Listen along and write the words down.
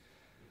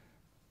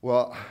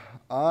Well,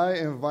 I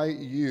invite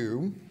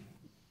you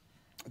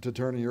to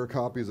turn in your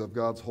copies of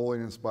God's holy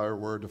and inspired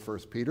word to 1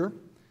 Peter.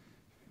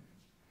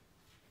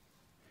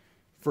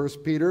 1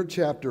 Peter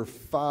chapter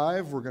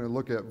 5, we're going to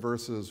look at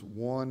verses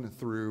 1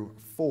 through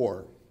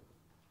 4.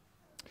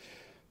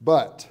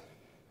 But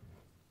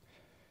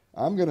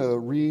I'm going to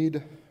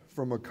read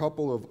from a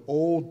couple of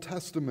Old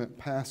Testament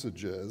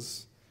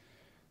passages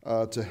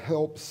to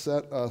help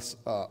set us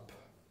up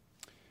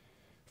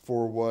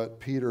for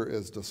what Peter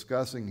is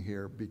discussing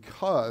here,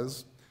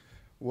 because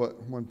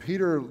when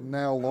Peter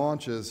now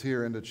launches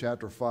here into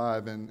chapter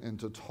 5 and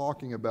into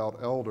talking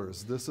about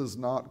elders, this is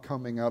not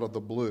coming out of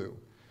the blue.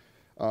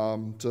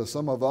 To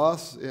some of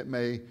us, it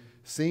may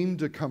seem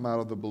to come out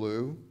of the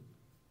blue,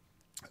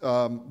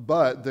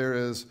 but there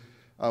is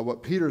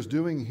what Peter's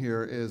doing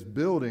here is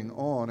building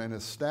on an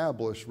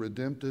established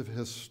redemptive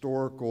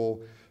historical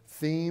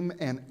theme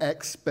and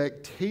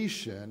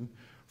expectation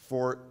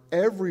for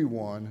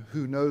everyone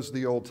who knows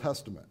the Old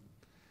Testament.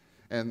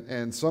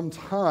 And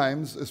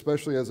sometimes,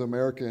 especially as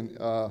American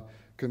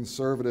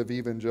conservative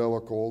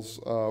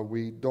evangelicals,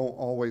 we don't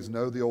always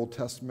know the Old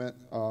Testament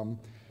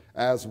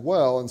as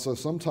well. And so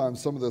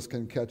sometimes some of this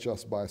can catch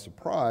us by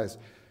surprise.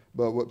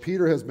 But what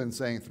Peter has been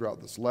saying throughout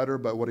this letter,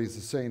 but what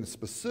he's saying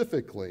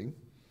specifically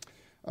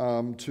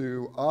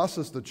to us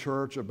as the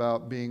church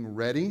about being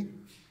ready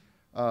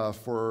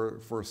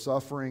for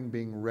suffering,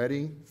 being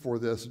ready for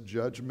this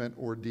judgment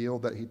ordeal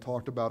that he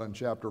talked about in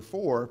chapter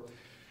 4,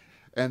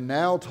 and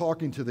now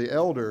talking to the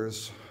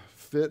elders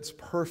fits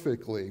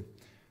perfectly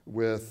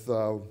with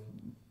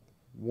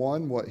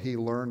one, what he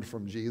learned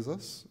from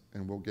Jesus,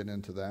 and we'll get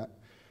into that,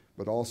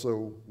 but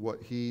also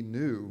what he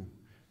knew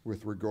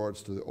with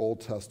regards to the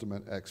Old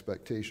Testament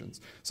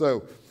expectations.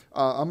 So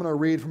I'm going to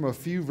read from a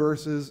few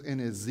verses in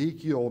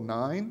Ezekiel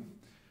 9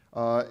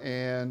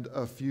 and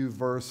a few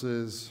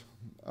verses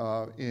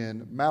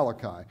in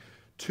Malachi,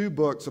 two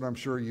books that I'm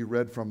sure you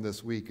read from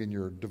this week in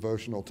your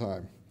devotional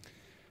time,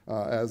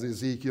 as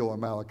Ezekiel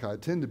and Malachi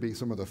tend to be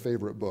some of the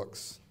favorite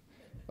books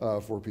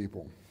for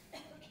people.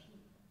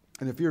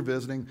 And if you're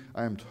visiting,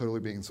 I am totally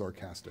being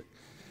sarcastic.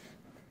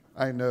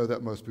 I know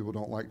that most people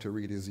don't like to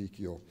read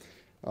Ezekiel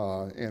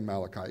and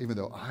Malachi, even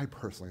though I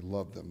personally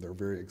love them. They're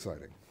very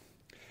exciting.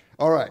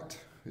 All right,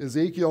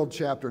 Ezekiel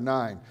chapter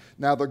 9.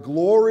 Now the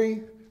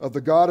glory of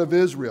the God of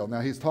Israel.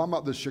 Now he's talking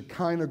about the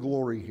Shekinah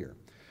glory here.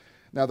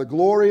 Now the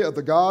glory of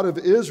the God of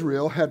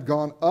Israel had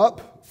gone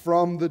up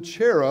from the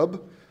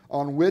cherub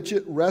on which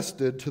it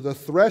rested to the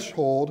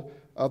threshold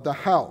of the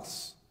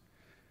house.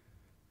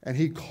 And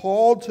he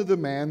called to the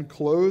man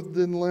clothed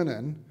in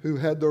linen, who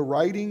had the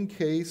writing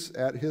case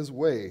at his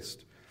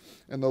waist.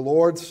 And the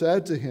Lord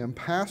said to him,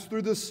 "Pass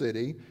through the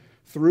city,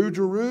 through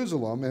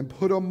Jerusalem, and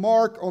put a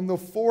mark on the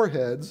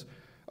foreheads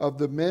of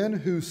the men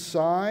who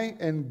sigh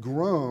and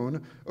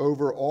groan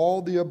over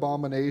all the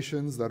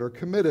abominations that are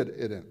committed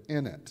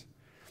in it.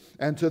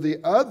 And to the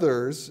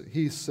others,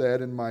 he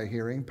said in my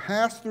hearing,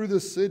 pass through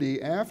the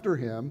city after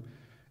him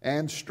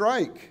and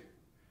strike.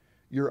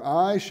 Your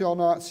eye shall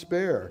not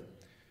spare,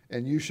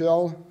 and you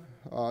shall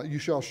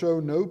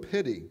show no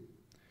pity.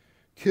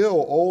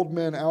 Kill old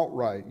men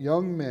outright,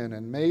 young men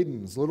and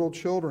maidens, little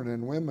children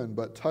and women,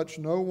 but touch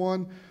no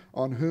one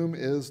on whom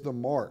is the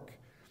mark,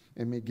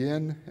 and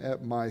begin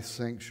at my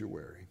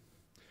sanctuary."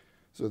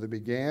 So they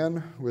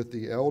began with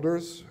the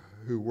elders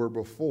who were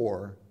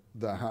before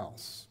the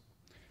house.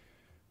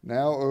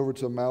 Now over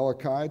to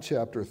Malachi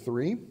chapter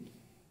 3.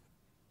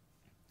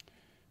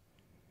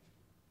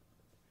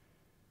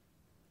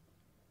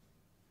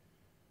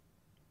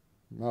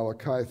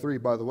 Malachi 3,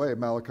 by the way,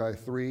 Malachi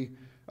 3,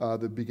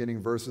 the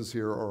beginning verses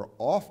here are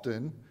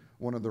often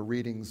one of the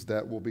readings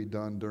that will be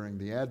done during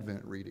the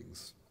Advent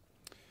readings.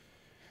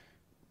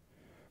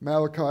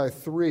 Malachi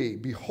 3,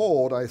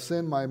 "Behold, I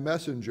send my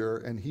messenger,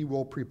 and he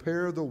will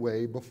prepare the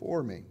way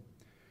before me.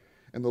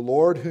 And the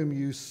Lord whom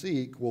you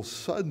seek will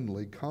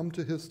suddenly come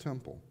to his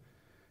temple.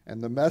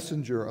 And the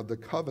messenger of the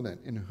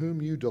covenant in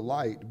whom you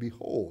delight,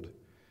 behold,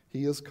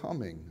 he is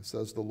coming,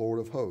 says the Lord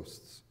of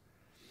hosts.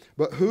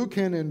 But who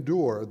can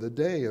endure the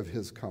day of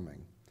his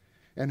coming?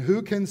 And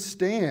who can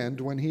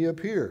stand when he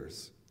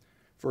appears?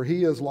 For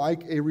he is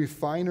like a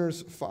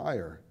refiner's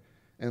fire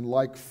and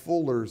like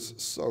fuller's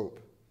soap.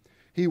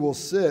 He will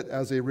sit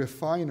as a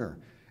refiner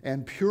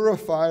and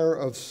purifier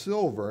of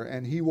silver,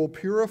 and he will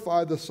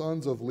purify the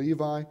sons of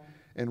Levi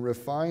and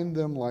refine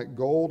them like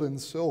gold and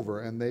silver,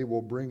 and they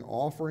will bring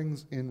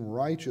offerings in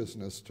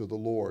righteousness to the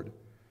Lord.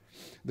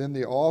 Then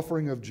the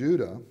offering of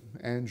Judah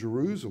and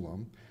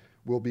Jerusalem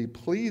will be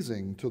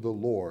pleasing to the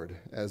Lord,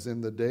 as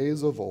in the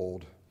days of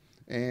old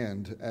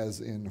and as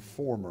in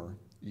former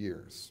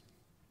years."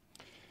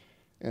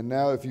 And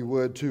now, if you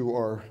would, to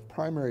our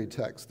primary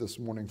text this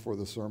morning for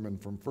the sermon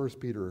from 1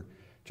 Peter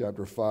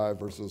chapter 5,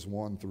 verses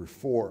 1 through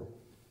 4.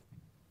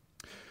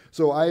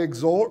 "So I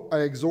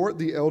exhort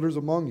the elders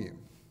among you,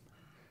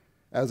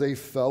 as a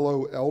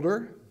fellow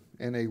elder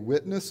and a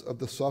witness of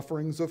the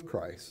sufferings of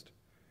Christ,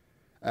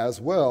 as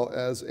well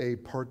as a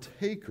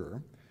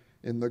partaker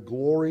in the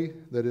glory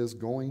that is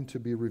going to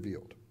be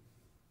revealed.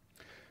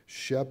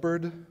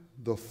 shepherd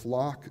the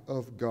flock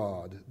of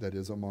God that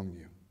is among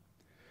you,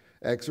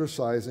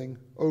 exercising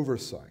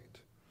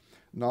oversight,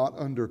 not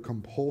under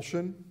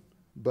compulsion,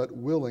 but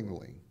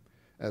willingly,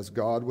 as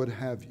God would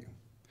have you,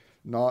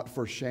 not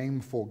for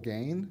shameful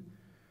gain,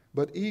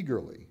 but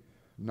eagerly,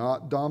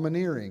 not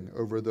domineering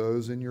over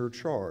those in your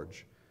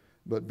charge,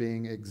 but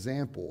being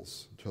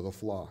examples to the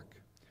flock.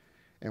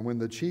 And when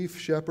the chief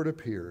shepherd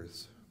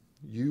appears,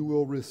 you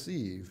will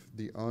receive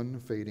the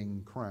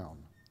unfading crown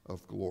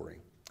of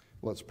glory.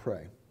 Let's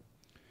pray.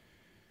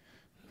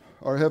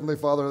 Our Heavenly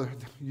Father,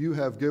 you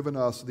have given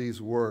us these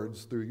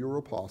words through your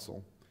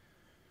apostle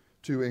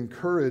to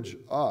encourage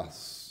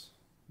us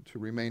to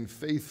remain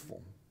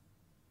faithful,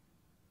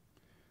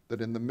 that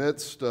in the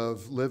midst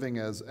of living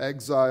as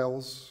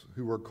exiles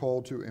who are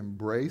called to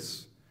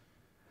embrace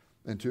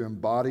and to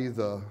embody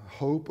the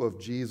hope of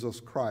Jesus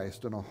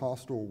Christ in a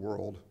hostile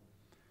world,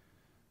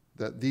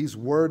 that these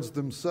words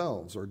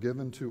themselves are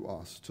given to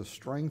us to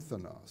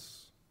strengthen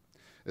us,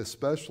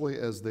 especially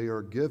as they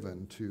are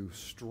given to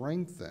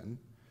strengthen,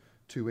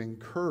 to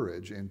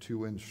encourage, and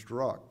to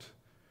instruct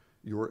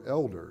your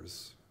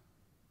elders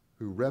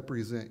who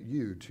represent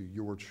you to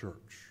your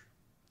church.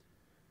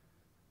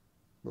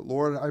 But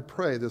Lord, I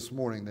pray this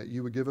morning that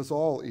you would give us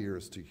all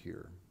ears to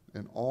hear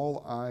and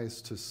all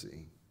eyes to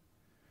see,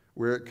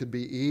 where it could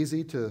be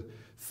easy to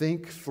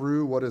think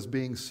through what is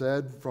being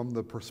said from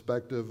the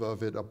perspective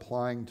of it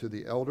applying to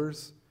the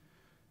elders.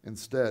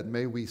 Instead,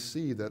 may we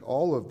see that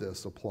all of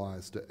this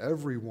applies to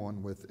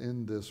everyone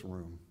within this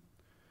room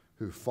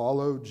who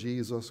follow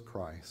Jesus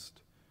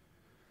Christ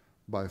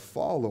by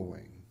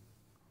following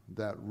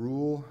that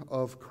rule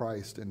of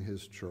Christ in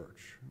his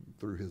church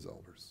through his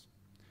elders.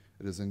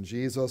 It is in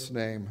Jesus'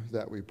 name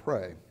that we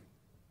pray.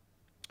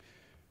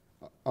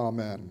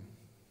 Amen.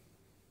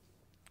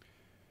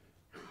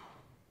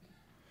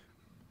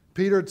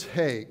 Peter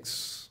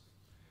takes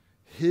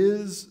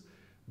his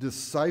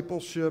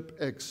discipleship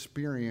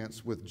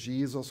experience with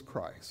Jesus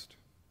Christ,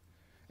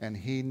 and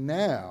he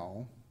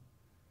now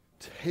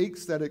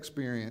takes that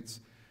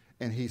experience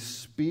and he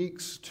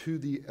speaks to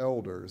the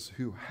elders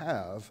who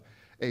have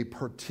a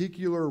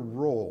particular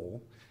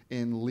role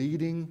in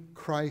leading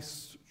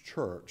Christ's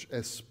church,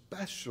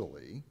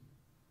 especially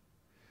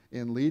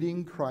in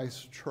leading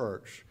Christ's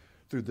church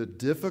through the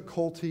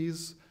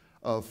difficulties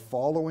of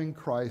following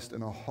Christ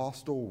in a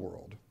hostile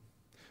world,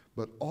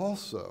 but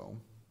also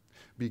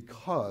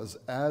because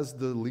as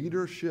the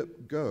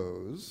leadership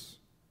goes,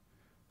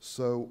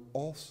 so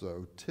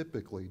also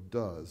typically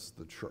does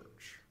the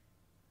church.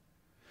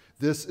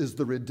 This is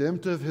the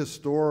redemptive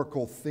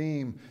historical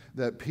theme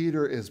that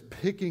Peter is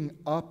picking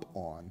up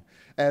on,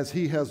 as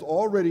he has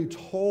already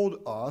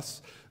told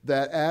us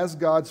that as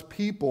God's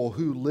people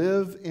who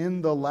live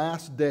in the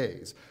last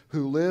days,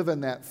 who live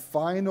in that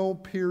final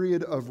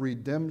period of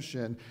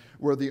redemption,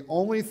 where the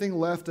only thing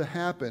left to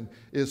happen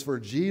is for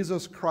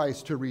Jesus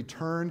Christ to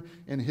return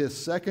in his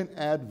second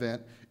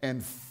advent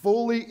and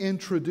fully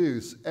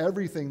introduce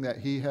everything that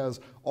he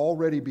has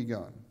already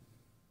begun.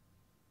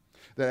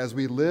 That as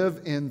we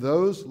live in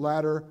those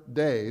latter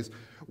days,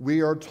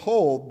 we are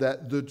told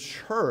that the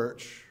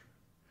church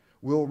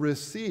will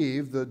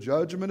receive the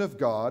judgment of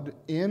God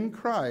in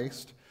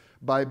Christ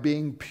by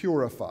being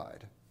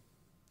purified.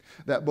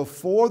 That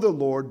before the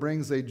Lord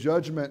brings a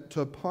judgment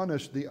to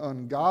punish the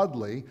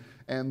ungodly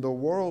and the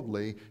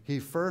worldly, he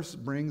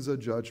first brings a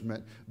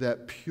judgment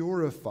that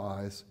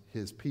purifies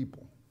his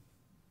people.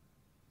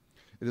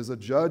 It is a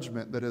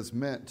judgment that is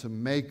meant to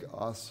make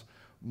us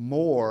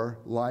more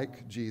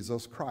like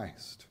Jesus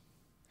Christ.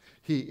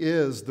 He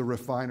is the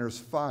refiner's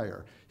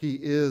fire. He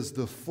is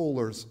the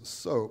fuller's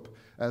soap,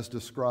 as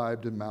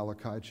described in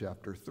Malachi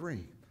chapter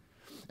 3.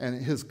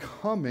 And his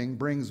coming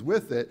brings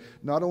with it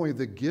not only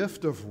the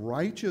gift of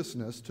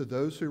righteousness to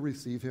those who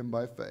receive him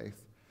by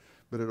faith,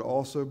 but it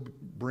also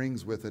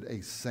brings with it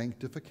a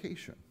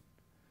sanctification,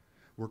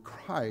 where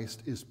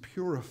Christ is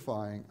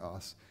purifying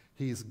us.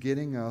 He's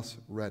getting us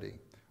ready.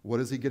 What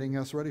is he getting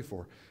us ready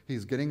for?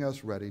 He's getting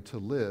us ready to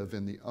live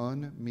in the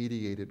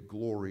unmediated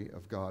glory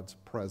of God's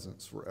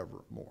presence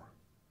forevermore.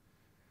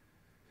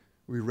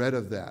 We read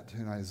of that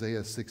in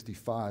Isaiah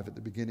 65 at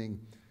the beginning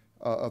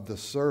of the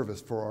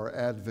service for our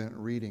Advent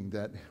reading,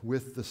 that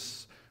with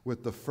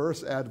the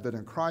first Advent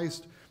in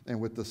Christ and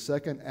with the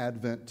second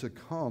Advent to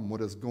come,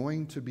 what is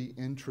going to be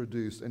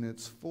introduced in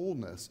its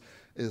fullness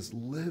is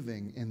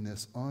living in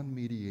this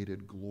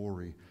unmediated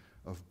glory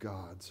of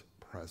God's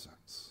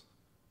presence.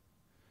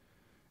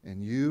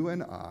 And you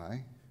and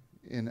I,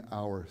 in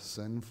our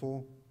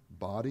sinful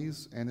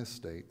bodies and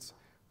estates,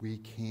 we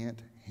can't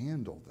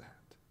handle that.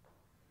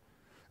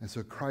 And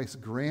so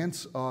Christ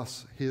grants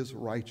us his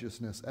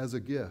righteousness as a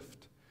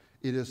gift.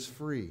 It is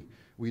free.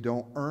 We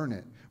don't earn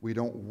it. We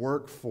don't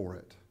work for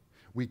it.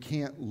 We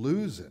can't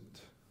lose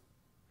it.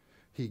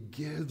 He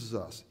gives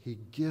us, he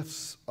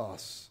gifts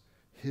us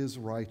his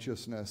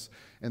righteousness.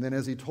 And then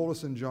as he told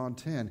us in John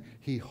 10,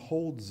 he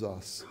holds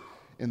us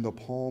in the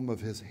palm of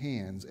his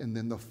hands, and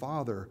then the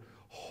Father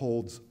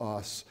holds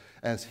us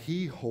as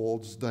he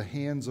holds the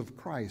hands of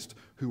Christ,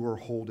 who are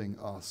holding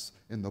us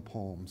in the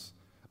palms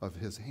of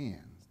his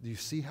hand. Do you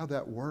see how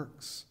that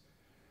works?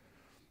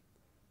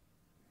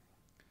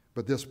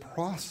 But this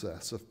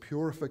process of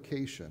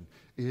purification,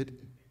 it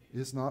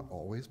is not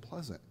always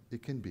pleasant.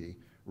 It can be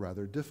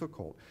rather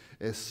difficult,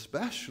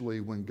 especially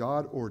when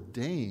God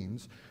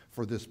ordains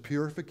for this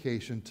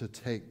purification to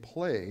take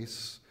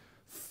place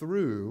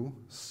through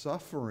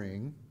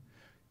suffering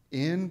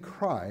in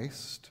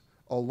Christ,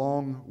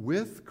 along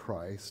with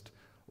Christ,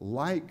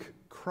 like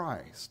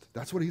Christ.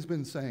 That's what he's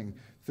been saying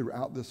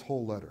throughout this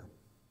whole letter.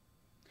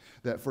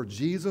 That for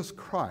Jesus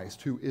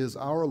Christ, who is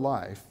our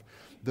life,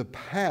 the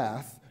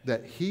path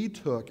that he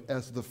took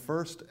as the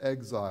first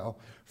exile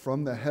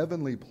from the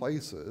heavenly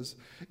places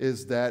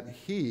is that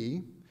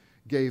he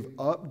gave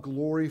up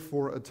glory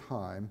for a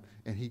time,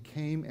 and he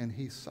came and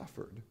he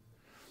suffered.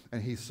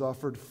 And he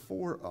suffered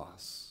for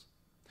us.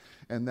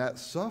 And that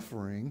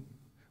suffering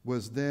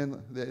was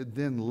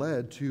then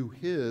led to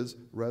his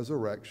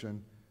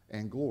resurrection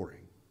and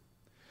glory.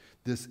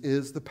 This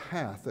is the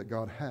path that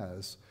God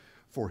has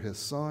for his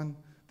Son.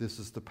 This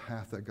is the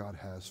path that God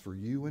has for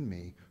you and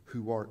me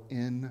who are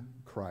in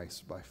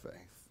Christ by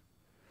faith.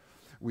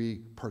 We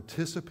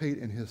participate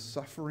in his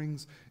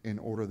sufferings in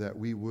order that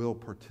we will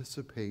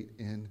participate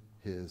in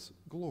his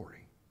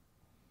glory.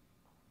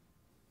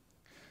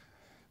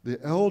 The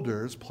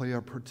elders play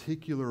a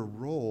particular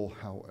role,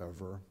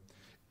 however,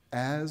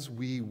 as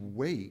we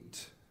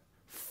wait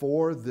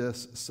for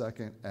this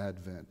second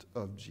advent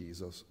of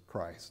Jesus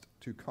Christ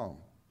to come.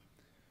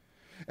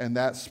 And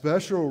that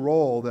special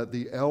role that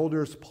the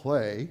elders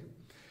play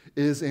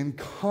is in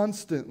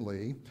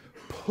constantly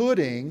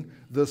putting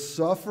the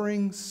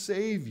suffering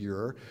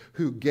Savior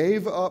who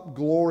gave up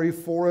glory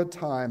for a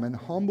time and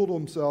humbled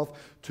himself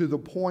to the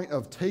point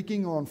of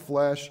taking on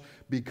flesh,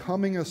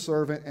 becoming a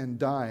servant, and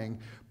dying,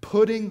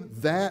 putting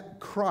that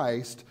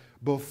Christ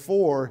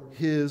before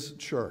his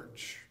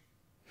church.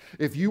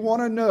 If you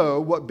want to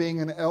know what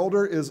being an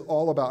elder is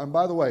all about, and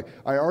by the way,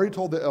 I already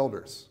told the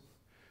elders,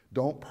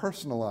 don't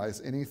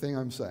personalize anything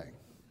I'm saying.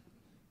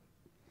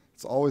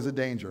 It's always a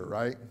danger,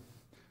 right?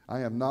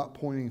 I am not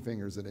pointing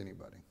fingers at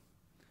anybody.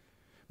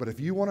 But if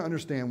you want to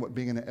understand what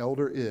being an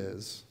elder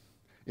is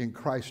in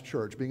Christ's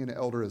church, being an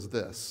elder is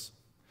this: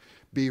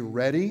 be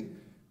ready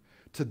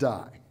to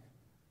die.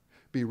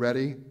 Be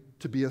ready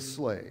to be a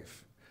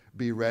slave.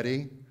 Be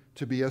ready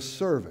to be a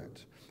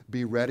servant.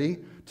 Be ready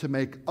to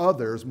make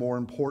others more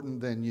important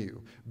than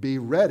you. Be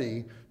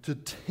ready to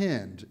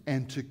tend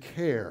and to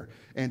care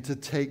and to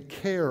take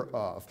care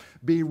of.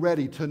 Be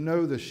ready to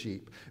know the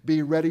sheep.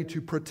 Be ready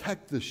to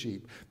protect the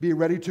sheep. Be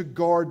ready to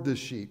guard the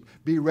sheep.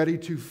 Be ready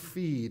to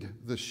feed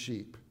the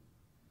sheep.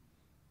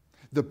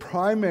 The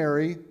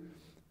primary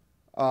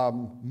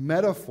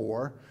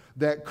metaphor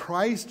that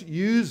Christ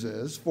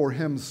uses for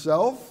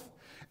himself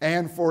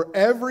and for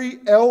every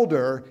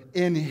elder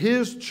in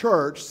his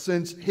church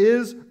since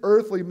his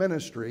earthly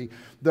ministry,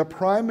 the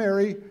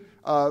primary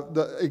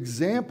the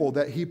example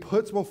that he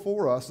puts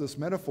before us, this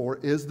metaphor,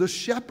 is the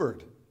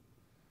shepherd.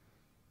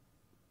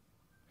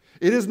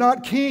 It is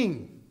not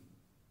king.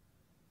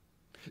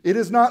 It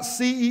is not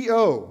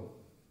CEO.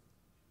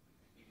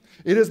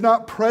 It is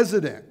not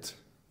president.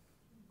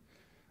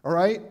 All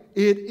right?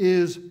 It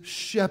is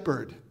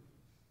shepherd.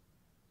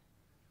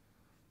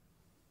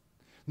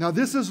 Now,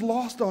 this is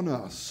lost on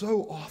us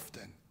so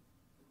often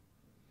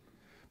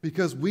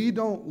because we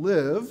don't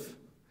live,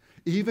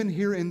 even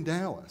here in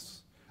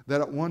Dallas, that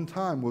at one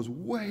time was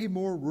way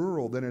more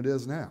rural than it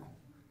is now.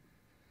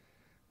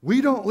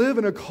 We don't live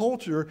in a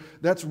culture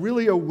that's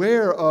really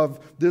aware of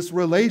this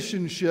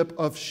relationship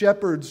of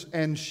shepherds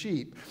and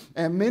sheep.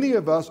 And many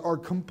of us are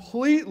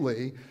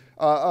completely,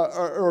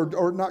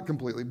 or not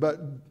completely, but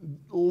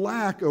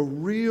lack a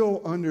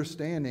real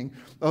understanding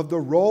of the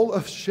role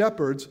of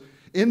shepherds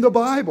in the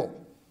Bible.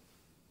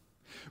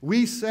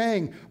 We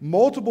sang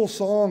multiple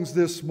songs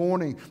this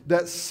morning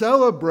that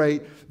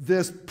celebrate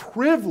this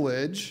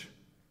privilege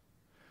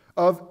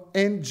of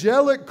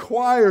angelic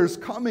choirs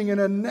coming and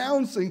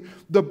announcing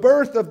the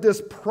birth of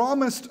this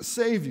promised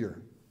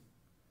Savior.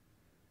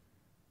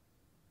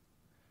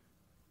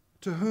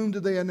 To whom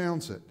did they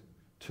announce it?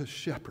 To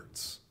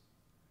shepherds.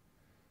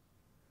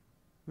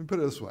 Let me put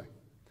it this way.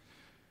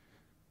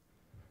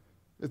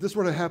 If this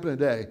were to happen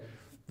today,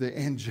 the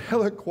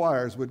angelic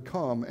choirs would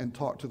come and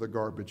talk to the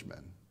garbage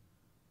men.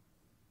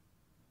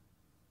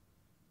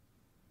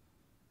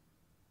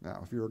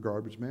 Now, if you're a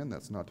garbage man,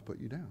 that's not to put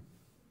you down.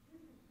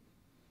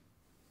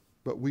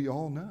 But we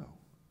all know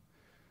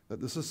that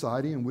the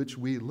society in which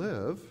we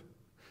live,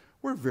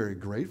 we're very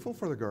grateful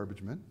for the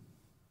garbage men,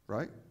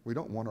 right? We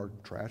don't want our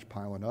trash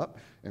piling up,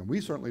 and we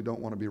certainly don't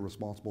want to be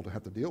responsible to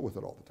have to deal with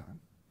it all the time.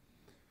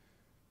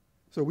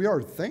 So we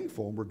are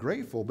thankful and we're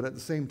grateful, but at the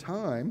same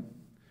time,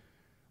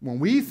 when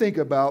we think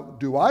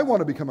about, do I want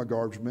to become a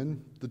garbage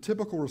man, the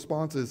typical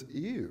response is,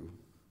 ew.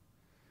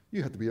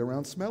 You have to be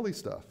around smelly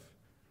stuff.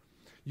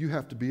 You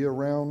have to be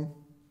around,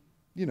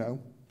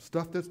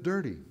 stuff that's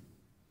dirty.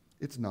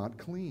 It's not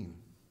clean.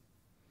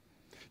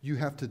 You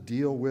have to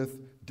deal with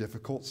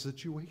difficult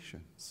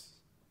situations.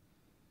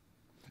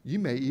 You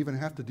may even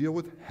have to deal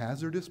with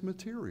hazardous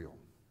material.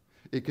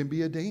 It can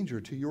be a danger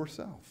to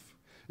yourself.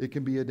 It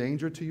can be a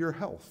danger to your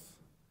health.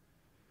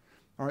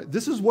 All right,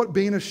 this is what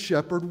being a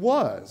shepherd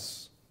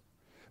was.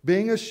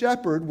 Being a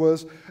shepherd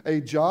was a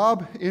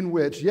job in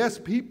which, yes,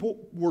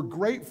 people were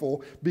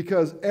grateful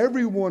because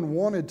everyone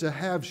wanted to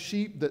have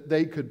sheep that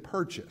they could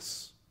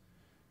purchase.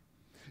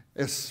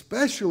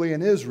 Especially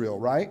in Israel,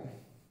 right?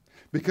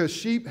 Because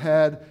sheep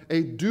had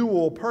a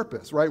dual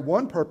purpose, right?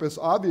 One purpose,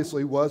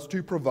 obviously, was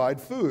to provide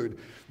food.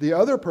 The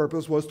other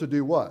purpose was to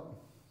do what?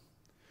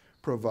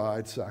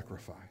 Provide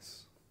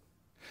sacrifice.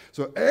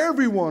 So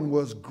everyone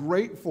was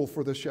grateful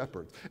for the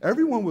shepherds.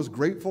 Everyone was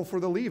grateful for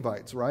the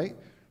Levites, right?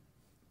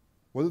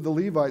 What did the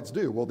Levites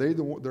do? Well, they're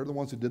the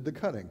ones who did the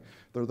cutting.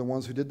 They're the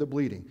ones who did the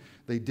bleeding.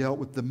 They dealt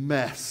with the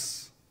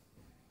mess.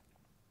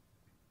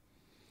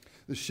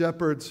 The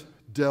shepherds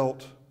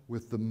dealt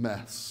with the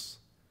mess.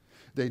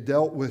 They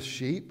dealt with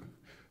sheep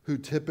who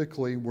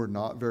typically were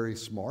not very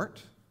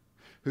smart,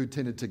 who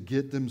tended to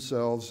get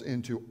themselves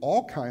into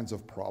all kinds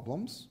of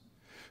problems,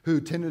 who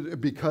tended,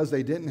 because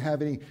they didn't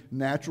have any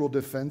natural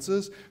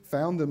defenses,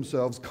 found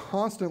themselves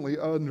constantly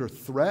under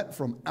threat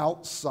from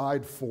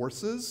outside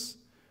forces.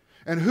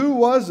 And who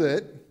was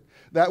it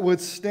that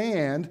would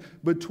stand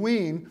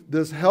between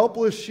this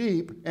helpless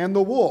sheep and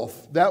the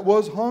wolf that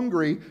was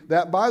hungry,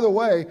 that, by the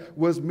way,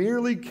 was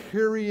merely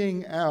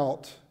carrying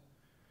out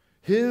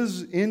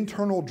his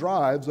internal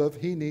drives of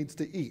he needs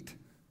to eat?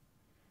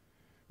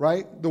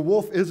 Right? The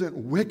wolf isn't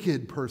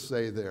wicked per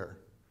se there.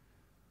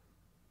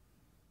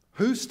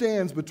 Who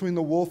stands between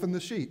the wolf and the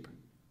sheep?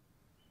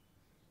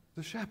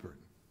 The shepherd.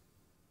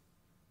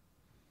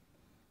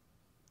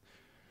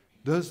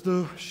 Does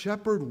the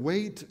shepherd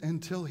wait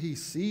until he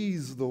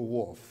sees the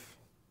wolf?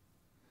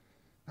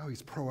 No,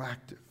 he's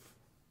proactive.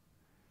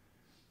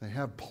 They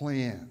have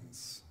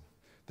plans.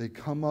 They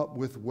come up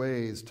with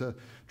ways to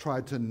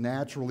try to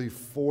naturally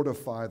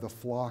fortify the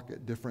flock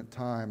at different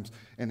times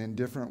and in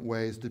different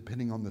ways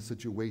depending on the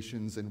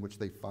situations in which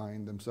they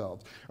find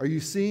themselves. Are you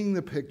seeing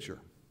the picture?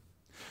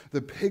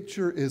 The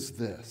picture is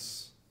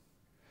this,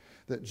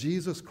 that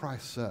Jesus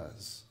Christ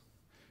says,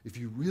 if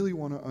you really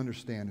want to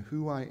understand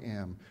who I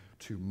am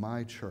to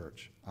my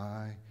church,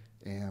 I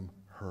am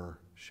her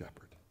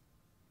shepherd.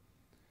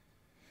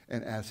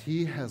 And as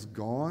he has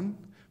gone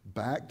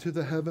back to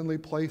the heavenly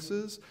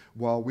places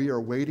while we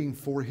are waiting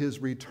for his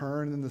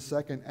return in the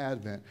second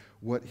advent,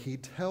 what he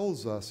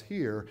tells us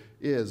here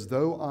is,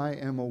 though I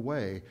am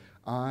away,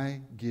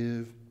 I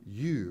give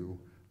you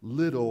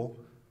little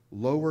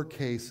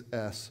lowercase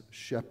s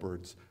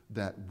shepherds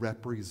that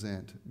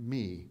represent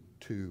me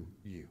to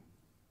you.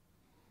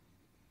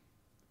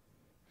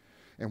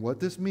 And what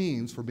this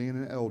means for being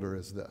an elder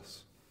is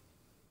this.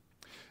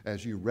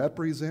 As you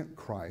represent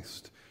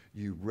Christ,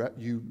 you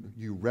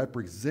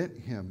represent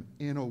him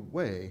in a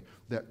way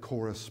that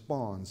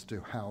corresponds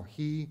to how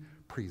he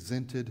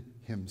presented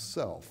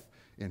himself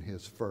in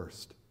his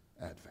first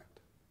advent.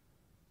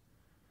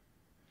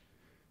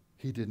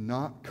 He did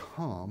not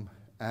come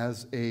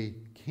as a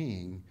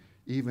king,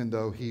 even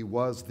though he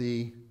was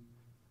the...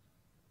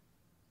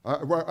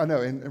 I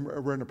know, and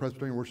we're in a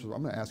Presbyterian worship,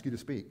 I'm going to ask you to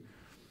speak.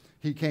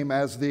 He came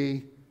as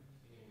the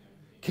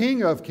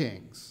King of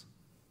Kings.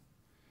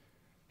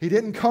 He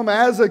didn't come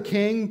as a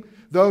king,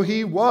 though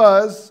he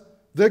was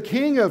the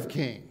King of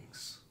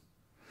Kings.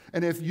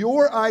 And if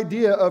your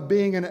idea of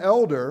being an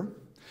elder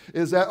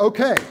is that,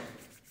 okay,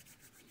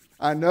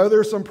 I know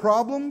there's some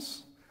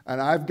problems,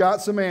 and I've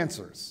got some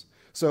answers.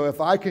 So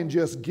if I can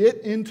just get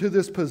into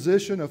this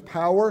position of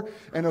power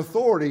and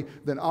authority,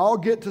 then I'll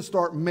get to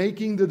start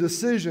making the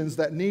decisions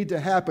that need to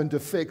happen to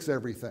fix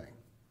everything.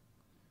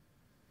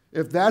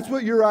 If that's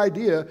what your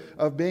idea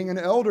of being an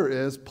elder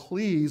is,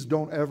 please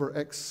don't ever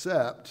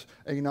accept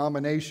a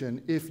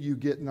nomination if you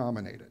get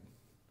nominated.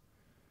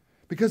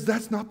 Because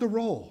that's not the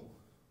role.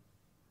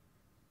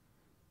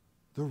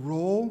 The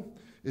role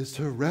is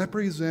to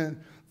represent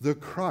the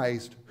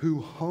Christ who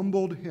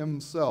humbled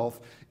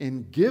himself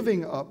in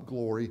giving up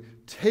glory,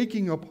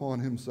 taking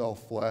upon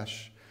himself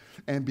flesh,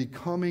 and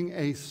becoming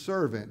a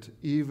servant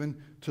even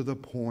to the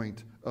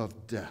point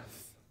of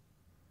death.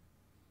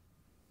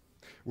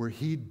 Where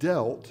he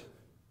dealt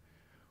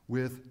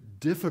with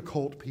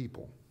difficult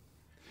people,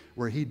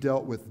 where he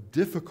dealt with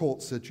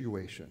difficult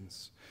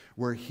situations,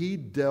 where he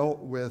dealt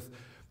with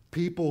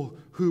people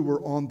who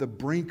were on the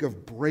brink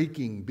of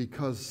breaking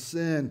because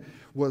sin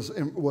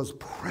was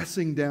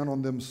pressing down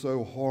on them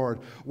so hard,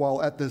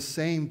 while at the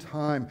same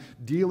time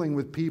dealing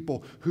with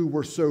people who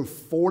were so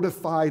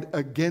fortified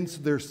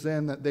against their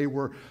sin that they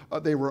were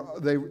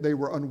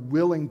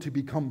unwilling to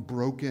become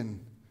broken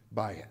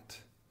by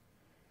it.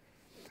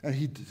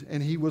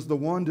 And he was the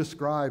one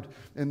described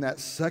in that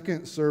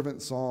second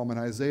servant psalm in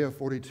Isaiah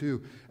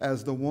 42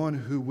 as the one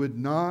who would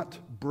not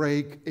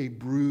break a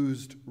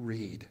bruised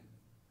reed.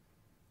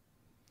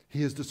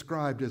 He is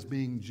described as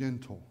being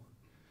gentle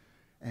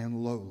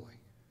and lowly,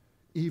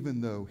 even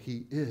though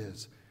he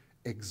is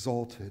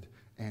exalted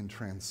and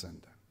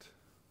transcendent.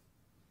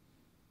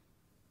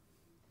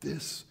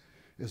 This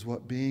is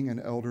what being an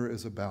elder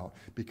is about,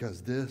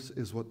 because this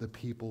is what the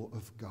people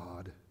of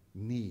God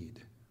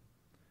need.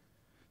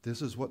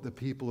 This is what the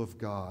people of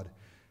God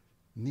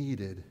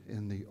needed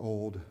in the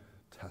Old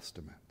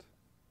Testament.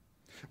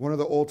 One of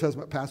the Old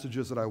Testament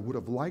passages that I would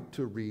have liked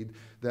to read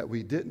that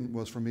we didn't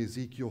was from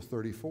Ezekiel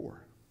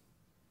 34.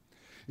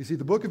 You see,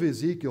 the book of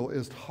Ezekiel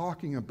is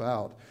talking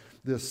about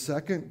this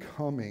second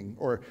coming,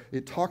 or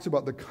it talks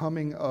about the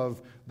coming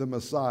of the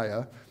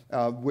Messiah,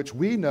 which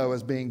we know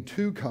as being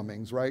two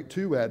comings, right?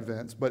 Two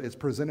advents, but it's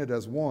presented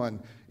as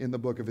one in the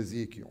book of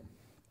Ezekiel.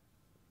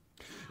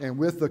 And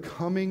with the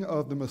coming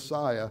of the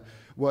Messiah,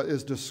 what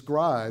is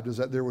described is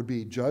that there would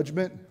be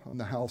judgment on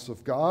the house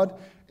of God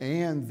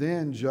and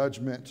then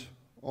judgment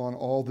on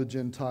all the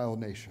Gentile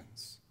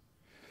nations.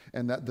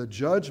 And that the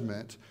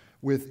judgment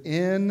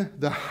within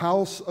the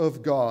house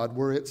of God,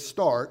 where it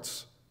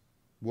starts,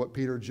 what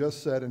Peter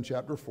just said in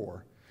chapter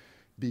 4,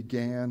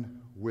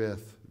 began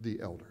with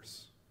the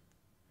elders.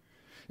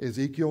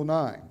 Ezekiel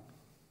 9,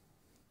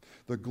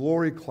 the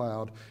glory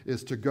cloud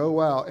is to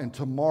go out and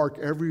to mark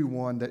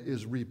everyone that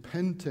is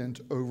repentant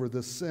over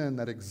the sin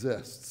that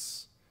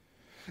exists.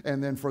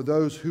 And then for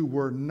those who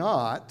were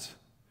not,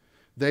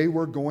 they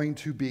were going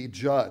to be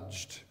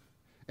judged.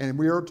 And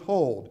we are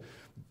told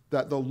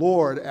that the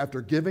Lord,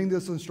 after giving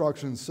this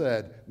instruction,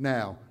 said,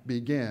 now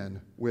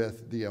begin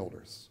with the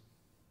elders.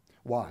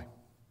 Why?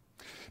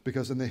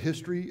 Because in the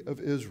history of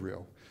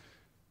Israel,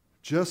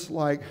 just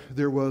like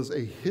there was a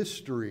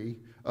history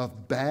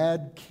of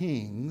bad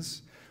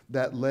kings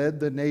that led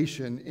the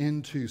nation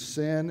into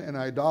sin and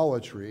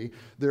idolatry,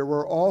 there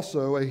was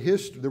also a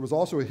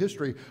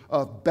history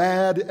of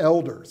bad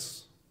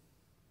elders.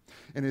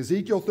 And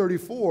Ezekiel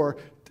 34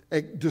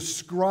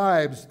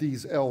 describes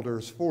these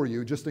elders for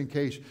you, just in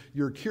case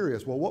you're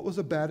curious. Well, what was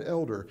a bad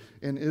elder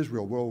in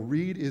Israel? Well,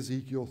 read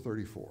Ezekiel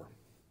 34.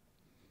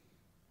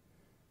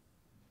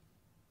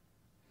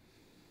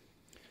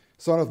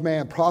 Son of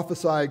man,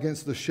 prophesy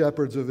against the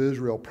shepherds of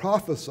Israel.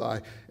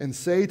 Prophesy and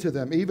say to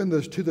them, even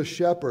to the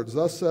shepherds,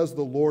 thus says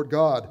the Lord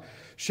God,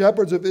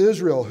 shepherds of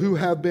Israel who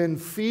have been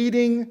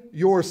feeding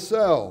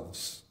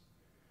yourselves,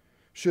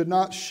 should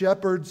not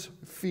shepherds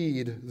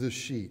feed the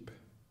sheep?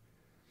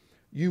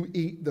 You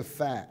eat the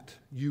fat,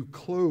 you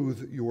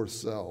clothe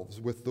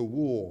yourselves with the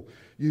wool,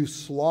 you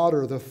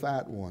slaughter the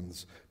fat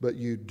ones, but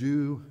you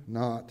do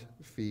not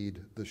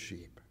feed the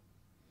sheep.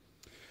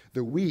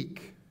 The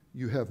weak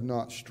you have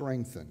not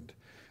strengthened,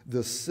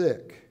 the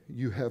sick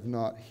you have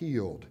not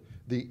healed,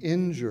 the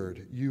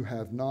injured you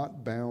have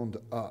not bound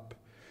up,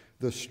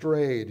 the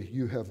strayed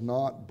you have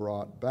not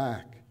brought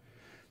back,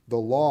 the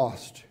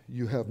lost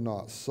you have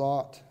not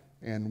sought,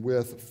 and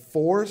with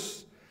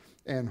force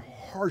and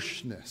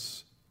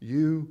harshness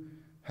you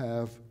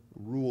have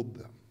ruled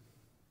them.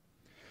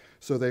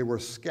 So they were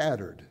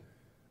scattered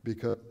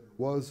because there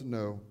was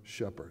no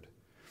shepherd,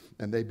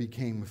 and they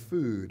became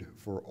food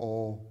for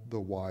all the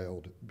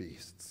wild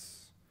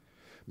beasts.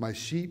 My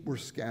sheep were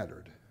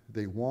scattered.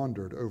 They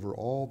wandered over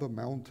all the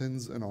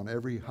mountains and on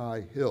every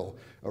high hill,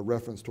 a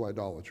reference to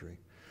idolatry.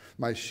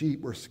 My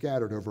sheep were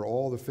scattered over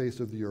all the face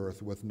of the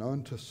earth, with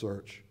none to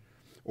search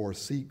or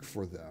seek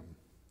for them.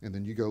 And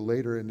then you go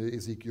later into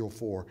Ezekiel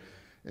 4,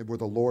 where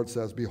the Lord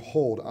says,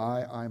 behold,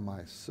 I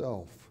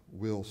myself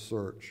will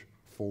search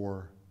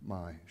for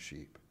my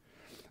sheep.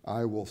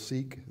 I will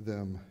seek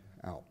them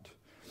out.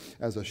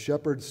 As a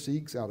shepherd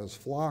seeks out his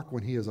flock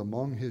when he is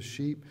among his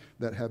sheep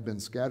that have been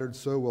scattered,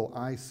 so will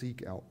I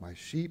seek out my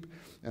sheep,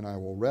 and I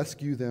will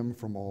rescue them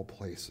from all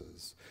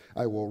places.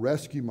 I will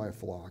rescue my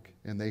flock,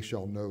 and they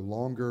shall no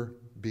longer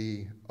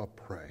be a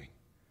prey.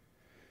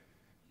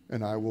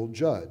 And I will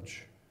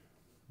judge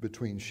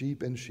between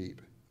sheep and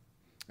sheep,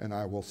 and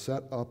I will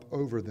set up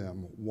over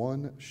them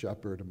one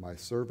shepherd, my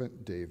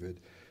servant David,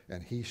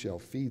 and he shall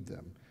feed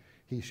them.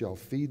 He shall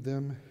feed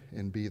them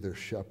and be their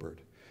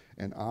shepherd.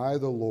 And I,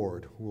 the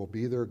Lord, will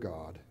be their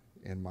God,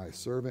 and my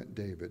servant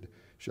David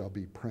shall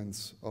be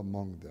prince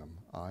among them.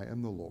 I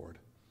am the Lord.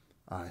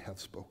 I have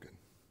spoken.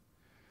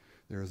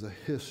 There is a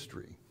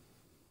history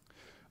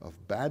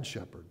of bad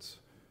shepherds,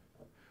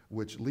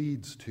 which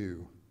leads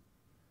to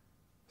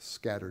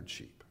scattered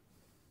sheep.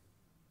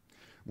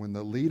 When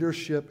the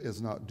leadership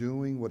is not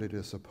doing what it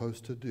is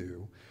supposed to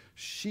do,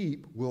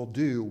 sheep will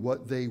do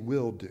what they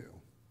will do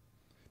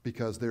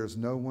because there's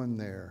no one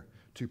there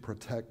to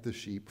protect the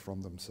sheep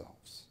from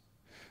themselves.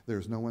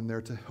 There's no one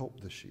there to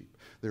help the sheep.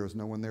 There is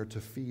no one there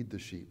to feed the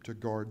sheep, to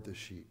guard the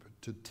sheep,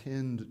 to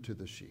tend to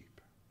the sheep.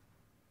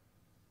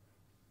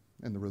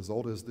 And the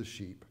result is the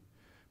sheep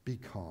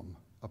become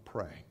a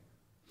prey,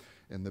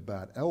 and the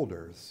bad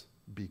elders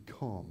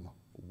become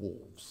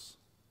wolves.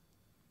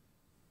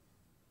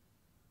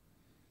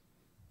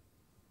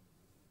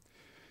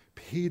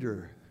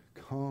 Peter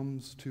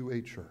comes to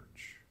a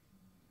church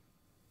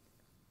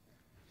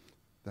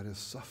that is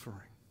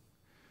suffering,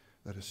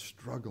 that is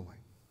struggling,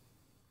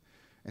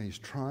 and he's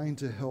trying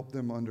to help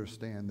them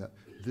understand that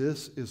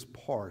this is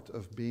part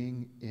of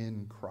being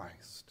in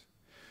Christ.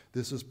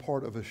 This is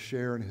part of a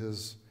share in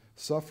his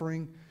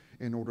suffering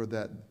in order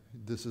that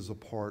this is a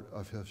part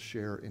of his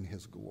share in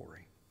his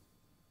glory.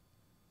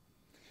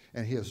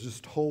 And he has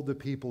just told the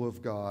people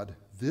of God,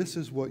 this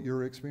is what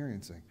you're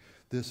experiencing.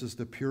 This is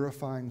the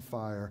purifying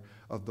fire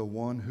of the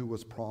one who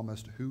was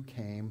promised, who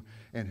came,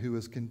 and who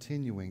is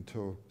continuing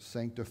to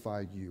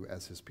sanctify you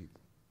as his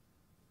people.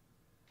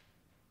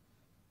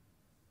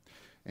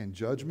 And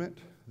judgment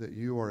that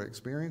you are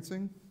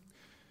experiencing,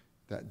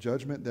 that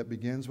judgment that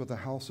begins with the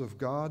house of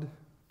God,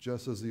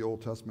 just as the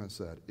Old Testament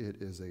said,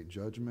 it is a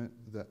judgment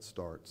that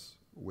starts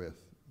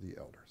with the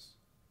elders.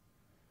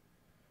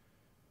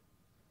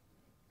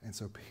 And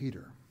so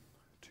Peter,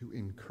 to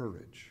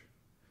encourage,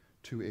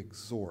 to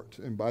exhort,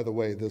 and by the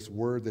way, this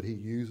word that he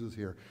uses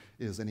here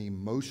is an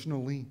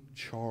emotionally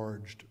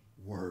charged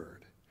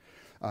word.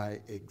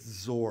 I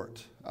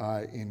exhort,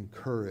 I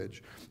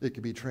encourage. It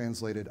can be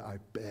translated, I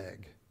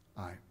beg,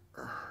 I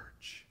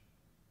urge.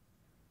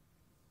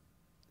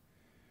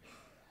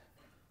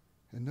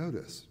 And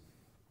notice,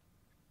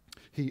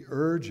 he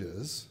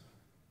urges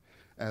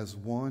as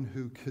one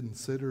who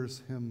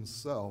considers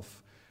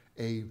himself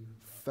a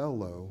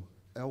fellow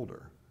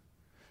elder.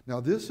 Now,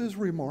 this is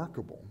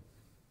remarkable.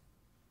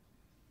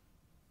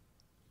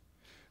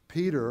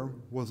 Peter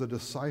was a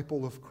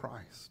disciple of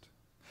Christ.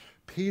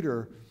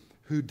 Peter,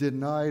 who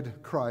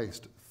denied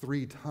Christ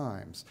 3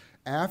 times.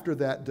 After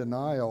that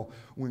denial,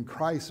 when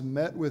Christ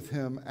met with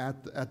him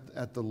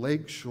at the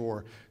lake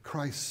shore,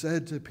 Christ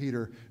said to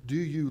Peter, "Do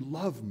you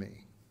love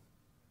me?"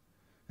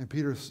 And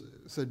Peter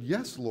said,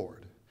 "Yes,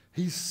 Lord."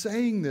 He's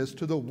saying this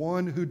to the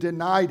one who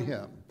denied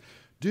him.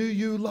 "Do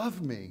you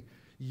love me?"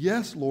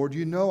 "Yes, Lord,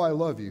 you know I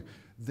love you."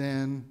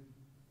 "Then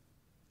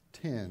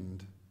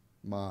tend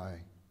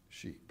my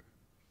sheep."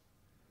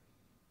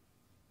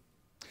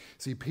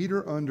 See,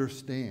 Peter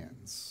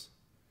understands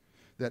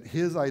that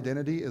his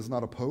identity is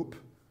not a pope.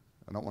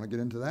 I don't want to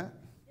get into that.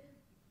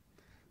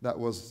 That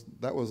was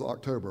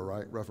October,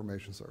 right?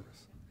 Reformation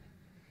service.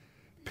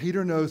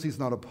 Peter knows he's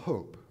not a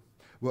pope.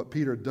 What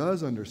Peter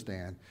does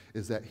understand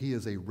is that he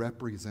is a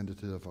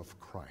representative of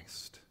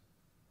Christ.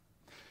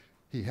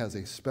 He has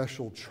a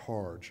special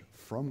charge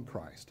from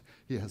Christ.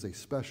 He has a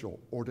special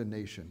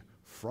ordination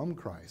from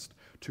Christ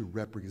to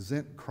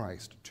represent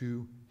Christ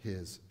to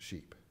his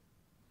sheep.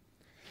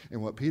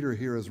 And what Peter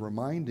here is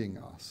reminding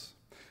us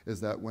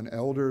is that when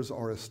elders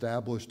are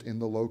established in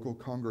the local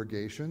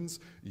congregations,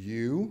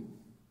 you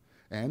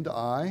and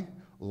I,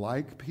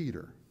 like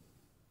Peter,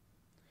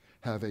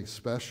 have a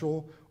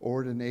special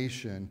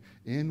ordination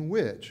in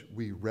which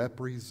we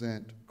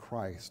represent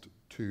Christ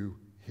to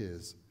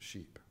his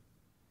sheep.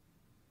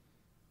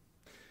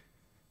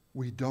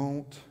 We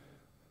don't,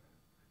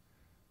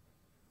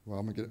 I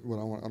don't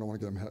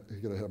want to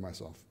get ahead of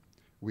myself.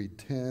 We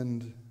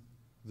tend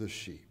the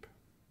sheep.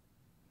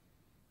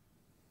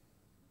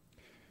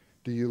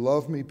 "Do you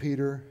love me,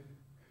 Peter?"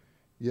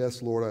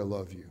 "Yes, Lord, I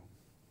love you."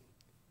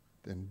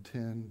 "Then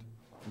tend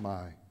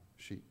my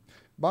sheep."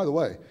 By the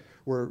way,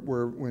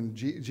 when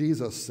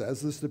Jesus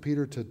says this to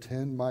Peter, to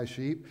tend my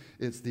sheep,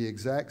 it's the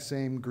exact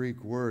same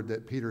Greek word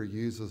that Peter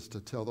uses to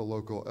tell the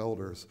local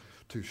elders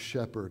to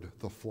shepherd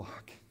the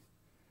flock.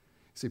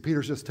 See,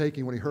 Peter's just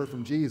taking what he heard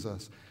from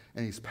Jesus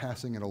and he's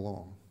passing it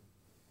along.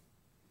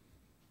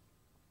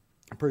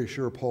 I'm pretty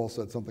sure Paul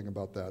said something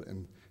about that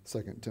in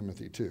 2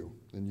 Timothy 2,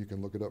 and you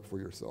can look it up for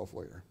yourself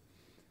later.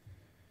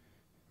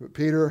 But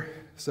Peter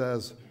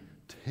says,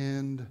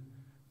 tend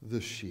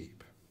the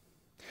sheep.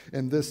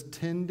 And this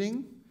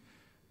tending,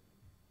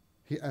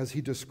 as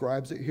he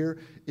describes it here,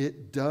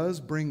 it does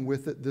bring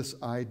with it this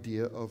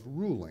idea of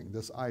ruling,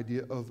 this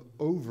idea of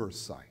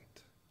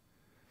oversight.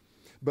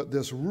 But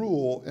this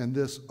rule and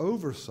this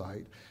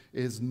oversight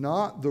is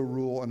not the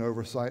rule and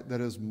oversight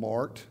that is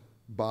marked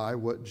by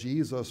what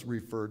Jesus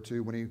referred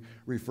to when he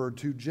referred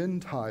to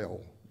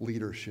Gentile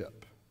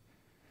leadership.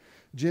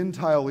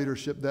 Gentile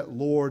leadership that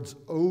lords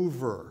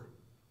over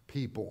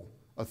people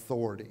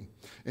authority,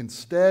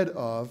 instead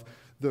of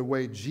the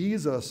way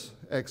Jesus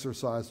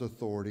exercised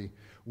authority,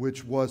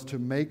 which was to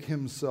make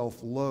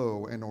himself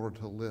low in order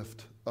to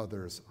lift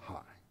others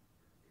high.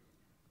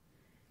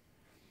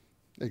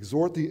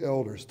 Exhort the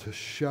elders to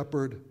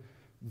shepherd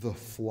the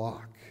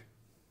flock.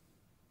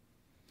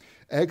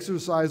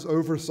 Exercise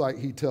oversight,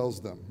 he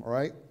tells them, all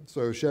right?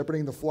 So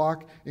shepherding the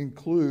flock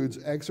includes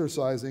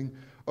exercising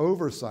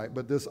oversight,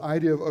 but this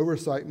idea of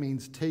oversight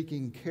means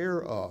taking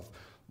care of,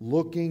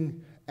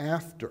 looking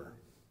after.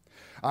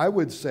 I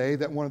would say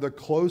that one of the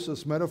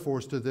closest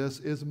metaphors to this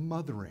is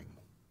mothering.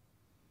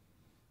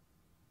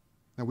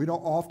 Now, we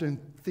don't often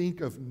think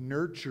of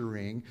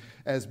nurturing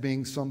as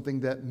being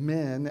something that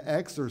men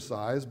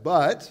exercise,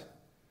 but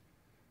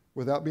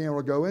without being able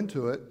to go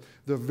into it,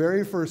 the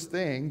very first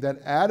thing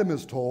that Adam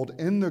is told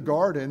in the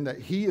garden that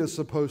he is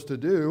supposed to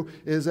do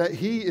is that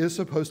he is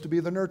supposed to be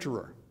the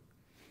nurturer.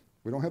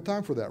 We don't have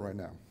time for that right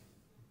now.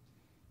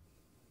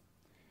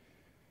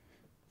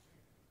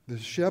 The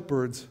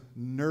shepherds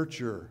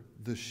nurture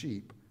the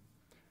sheep.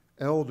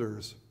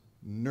 Elders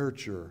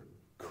nurture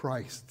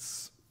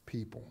Christ's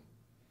people.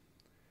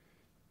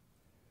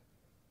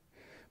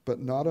 But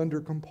not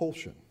under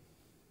compulsion,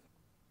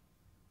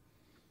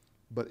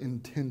 but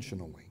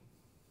intentionally.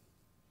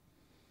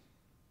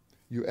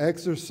 You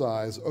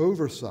exercise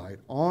oversight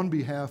on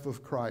behalf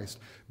of Christ,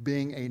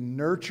 being a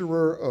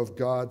nurturer of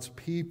God's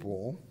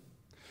people,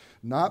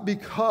 not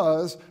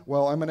because,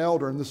 well, I'm an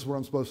elder and this is what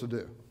I'm supposed to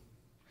do.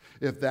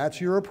 If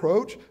that's your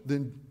approach,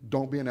 then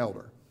don't be an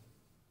elder.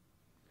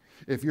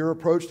 If your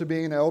approach to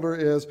being an elder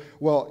is,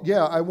 well,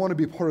 yeah, I want to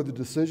be part of the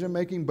decision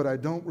making, but I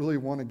don't really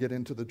want to get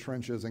into the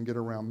trenches and get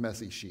around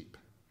messy sheep.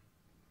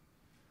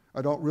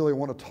 I don't really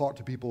want to talk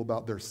to people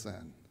about their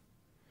sin.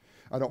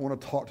 I don't want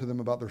to talk to them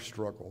about their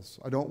struggles.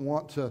 I don't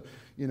want to,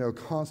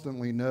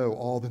 constantly know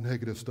all the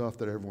negative stuff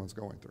that everyone's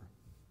going through.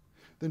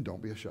 Then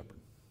don't be a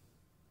shepherd.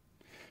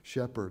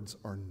 Shepherds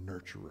are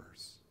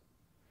nurturers.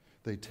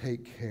 They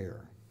take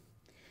care.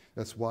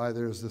 That's why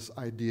there's this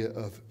idea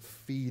of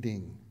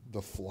feeding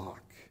the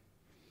flock.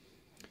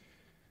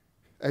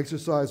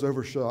 Exercise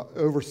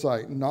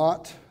oversight,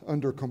 not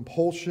under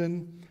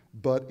compulsion,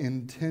 but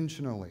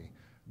intentionally,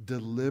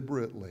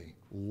 deliberately,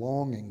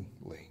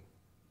 longingly.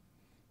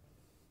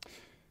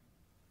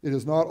 It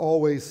is not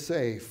always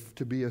safe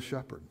to be a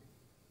shepherd,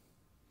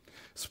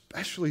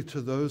 especially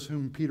to those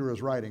whom Peter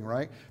is writing,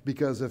 right?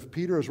 Because if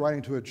Peter is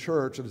writing to a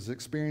church that is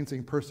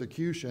experiencing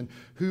persecution,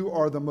 who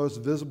are the most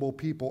visible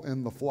people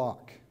in the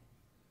flock?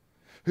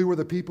 Who are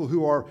the people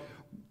who are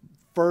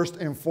first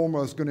and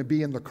foremost going to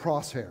be in the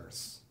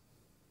crosshairs?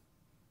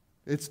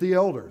 It's the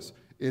elders.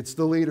 It's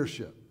the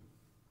leadership.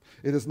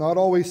 It is not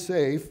always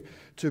safe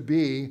to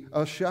be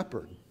a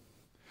shepherd.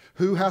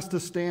 Who has to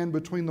stand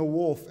between the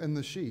wolf and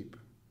the sheep?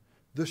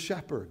 The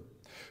shepherd.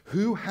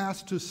 Who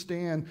has to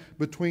stand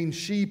between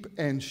sheep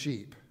and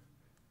sheep?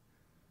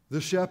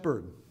 The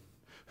shepherd.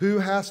 Who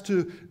has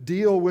to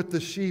deal with the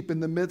sheep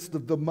in the midst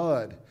of the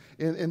mud,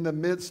 in the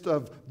midst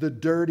of the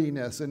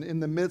dirtiness, and in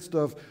the midst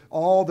of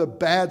all the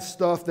bad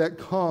stuff that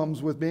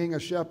comes with being a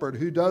shepherd?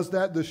 Who does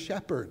that? The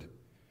shepherd.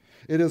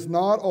 It is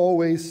not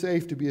always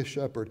safe to be a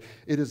shepherd.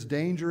 It is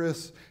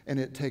dangerous and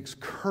it takes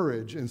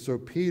courage. And so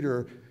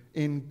Peter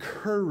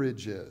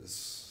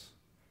encourages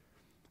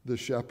the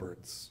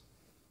shepherds.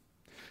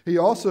 He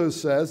also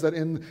says that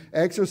in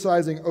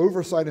exercising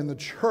oversight in the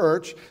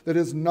church, that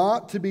is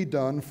not to be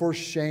done for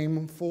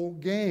shameful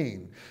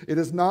gain. It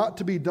is not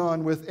to be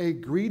done with a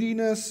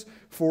greediness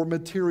for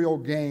material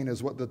gain,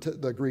 is what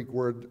the Greek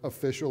word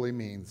officially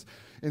means.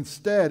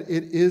 Instead,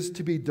 it is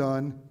to be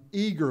done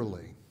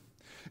eagerly.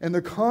 And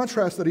the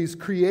contrast that he's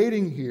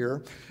creating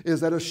here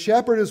is that a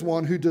shepherd is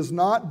one who does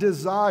not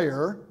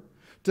desire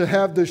to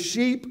have the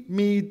sheep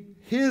meet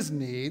his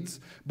needs,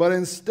 but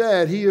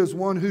instead he is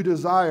one who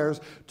desires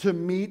to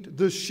meet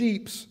the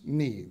sheep's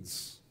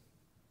needs.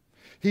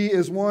 He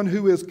is one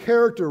who is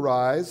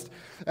characterized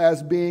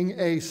as being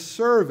a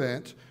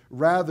servant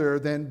rather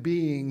than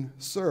being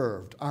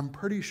served. I'm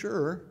pretty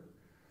sure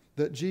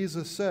that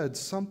Jesus said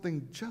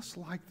something just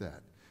like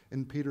that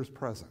in Peter's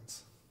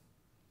presence.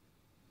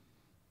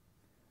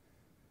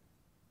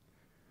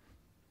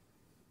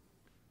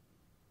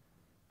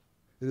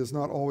 It is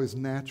not always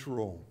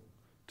natural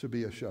to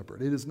be a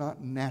shepherd. It is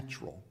not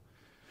natural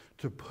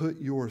to put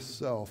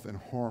yourself in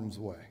harm's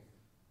way.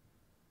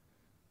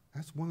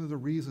 That's one of the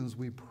reasons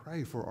we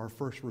pray for our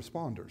first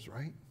responders,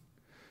 right?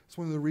 It's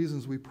one of the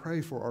reasons we pray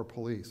for our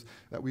police,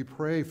 that we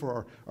pray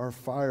for our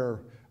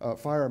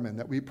firemen,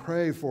 that we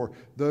pray for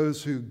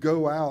those who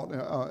go out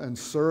and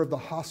serve the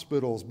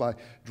hospitals by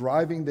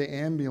driving the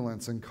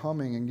ambulance and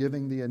coming and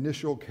giving the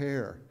initial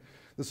care.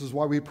 This is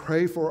why we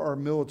pray for our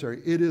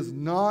military. It is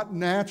not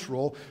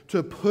natural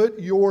to put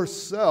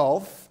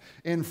yourself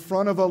in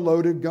front of a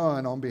loaded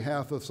gun on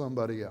behalf of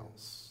somebody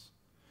else.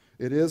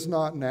 It is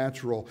not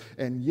natural,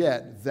 and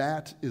yet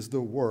that is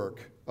the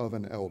work of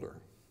an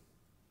elder.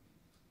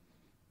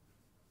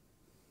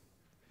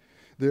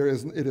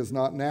 It is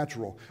not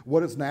natural.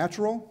 What is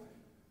natural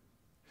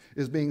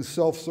is being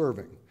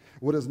self-serving.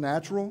 What is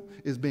natural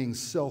is being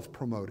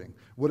self-promoting.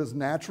 What is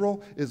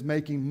natural is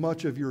making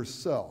much of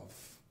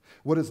yourself.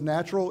 What is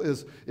natural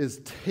is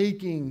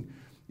taking,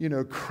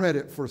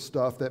 credit for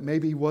stuff that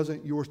maybe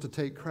wasn't yours to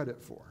take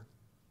credit for.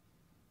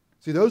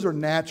 See, those are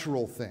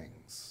natural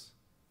things.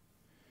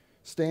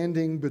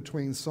 Standing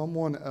between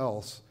someone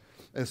else,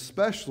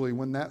 especially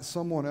when that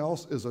someone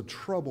else is a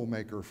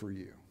troublemaker for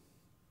you,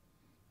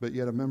 but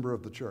yet a member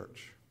of the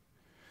church.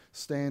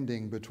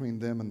 Standing between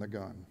them and the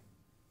gun.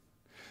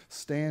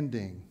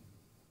 Standing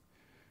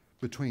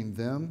between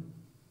them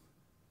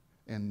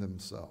and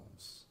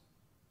themselves.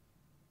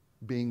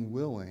 Being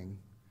willing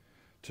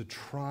to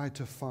try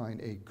to find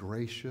a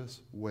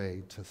gracious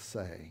way to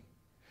say,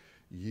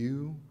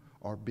 you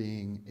are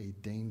being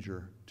a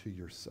danger to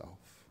yourself.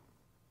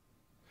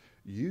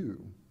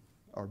 You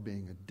are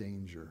being a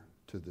danger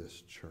to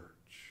this church.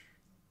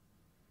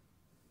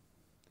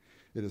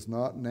 It is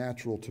not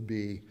natural to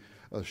be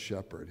a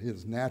shepherd. It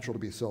is natural to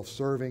be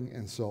self-serving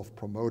and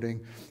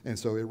self-promoting, and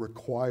so it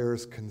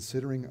requires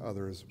considering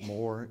others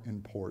more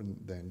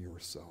important than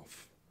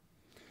yourself.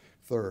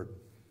 Third,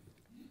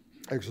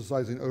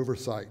 exercising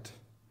oversight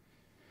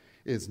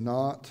is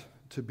not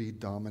to be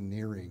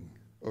domineering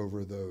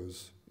over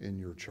those in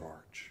your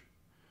charge,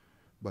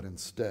 but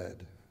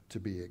instead to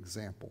be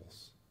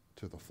examples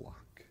to the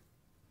flock.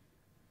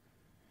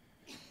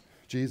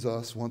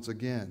 Jesus, once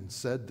again,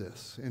 said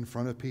this in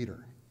front of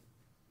Peter.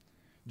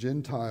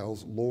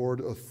 Gentiles lord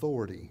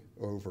authority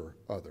over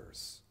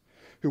others.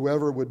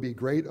 Whoever would be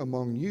great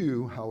among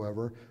you,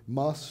 however,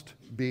 must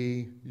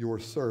be your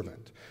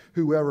servant.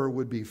 Whoever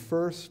would be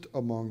first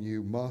among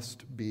you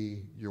must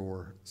be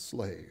your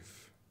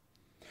slave.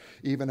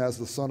 Even as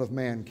the Son of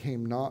Man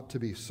came not to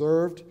be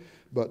served,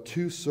 but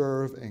to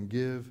serve and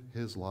give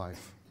his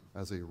life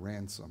as a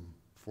ransom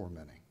for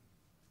many.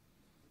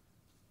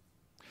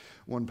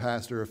 One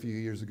pastor a few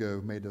years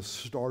ago made a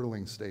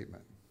startling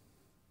statement.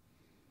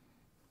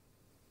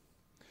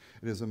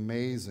 It is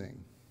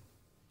amazing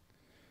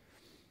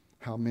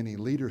how many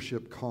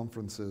leadership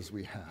conferences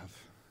we have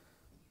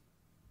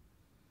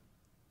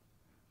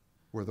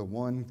where the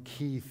one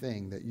key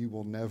thing that you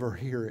will never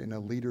hear in a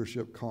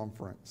leadership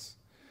conference,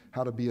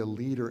 how to be a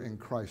leader in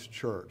Christ's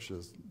church,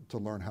 is to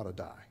learn how to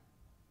die.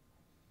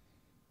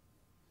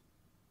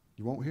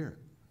 You won't hear it.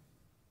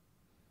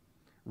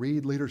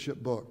 Read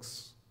leadership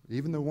books,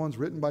 even the ones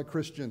written by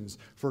Christians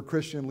for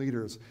Christian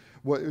leaders.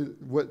 What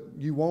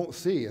you won't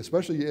see,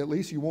 especially at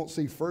least you won't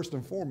see first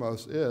and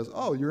foremost, is,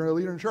 oh, you're a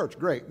leader in church.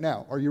 Great.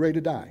 Now, are you ready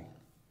to die?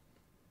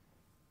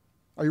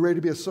 Are you ready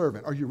to be a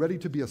servant? Are you ready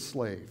to be a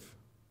slave?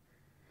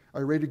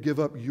 Are you ready to give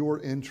up your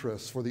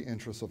interests for the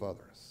interests of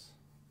others?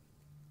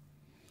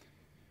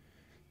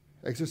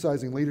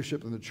 Exercising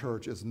leadership in the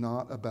church is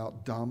not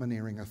about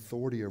domineering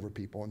authority over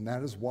people. And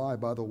that is why,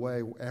 by the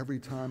way, every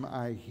time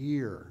I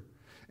hear,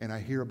 and I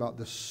hear about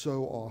this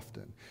so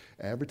often,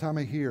 every time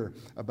I hear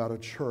about a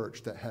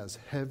church that has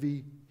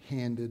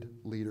heavy-handed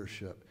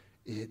leadership,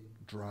 it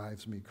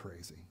drives me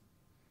crazy.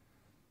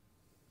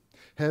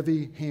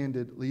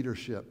 Heavy-handed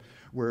leadership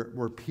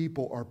where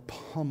people are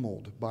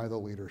pummeled by the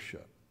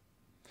leadership,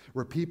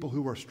 where people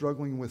who are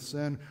struggling with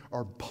sin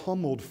are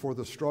pummeled for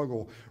the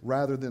struggle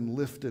rather than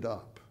lifted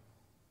up.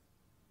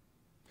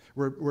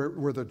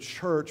 Where the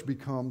church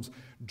becomes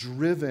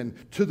driven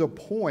to the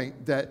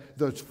point that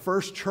the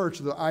first church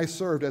that I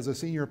served as a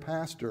senior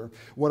pastor,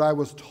 what I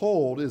was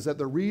told is that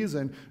the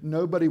reason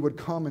nobody would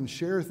come and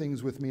share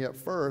things with me at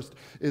first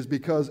is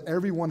because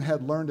everyone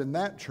had learned in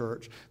that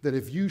church that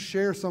if you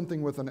share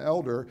something with an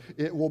elder,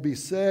 it will be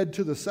said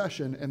to the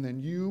session and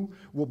then you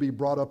will be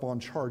brought up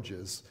on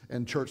charges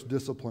and church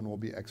discipline will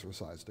be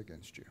exercised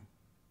against you.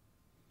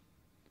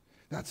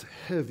 That's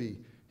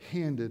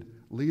heavy-handed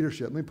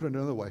leadership. Let me put it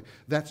another way.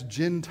 That's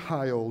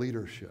Gentile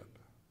leadership.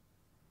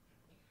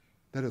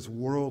 That is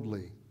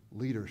worldly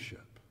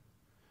leadership.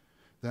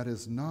 That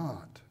is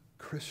not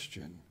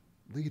Christian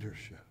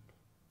leadership.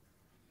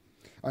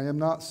 I am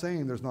not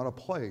saying there's not a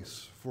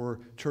place for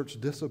church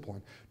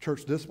discipline.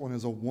 Church discipline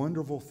is a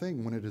wonderful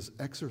thing when it is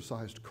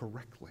exercised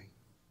correctly.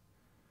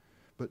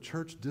 But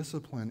church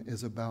discipline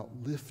is about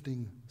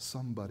lifting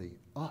somebody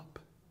up.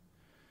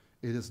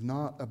 It is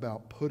not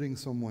about putting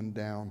someone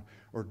down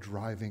or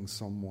driving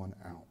someone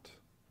out,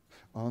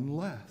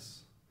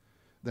 unless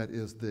that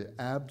is the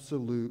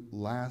absolute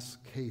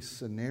last case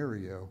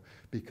scenario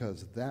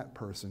because that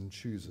person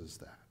chooses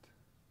that.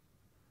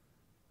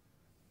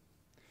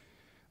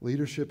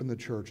 Leadership in the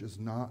church is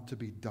not to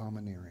be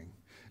domineering.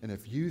 And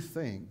if you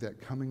think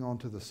that coming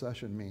onto the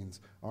session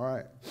means, all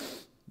right,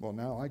 well,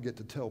 now I get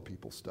to tell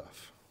people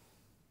stuff.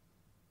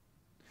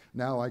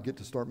 Now I get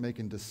to start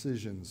making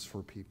decisions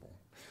for people.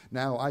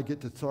 Now I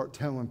get to start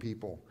telling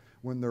people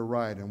when they're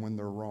right and when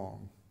they're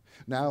wrong.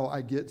 Now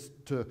I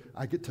get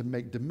to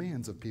make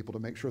demands of people to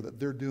make sure that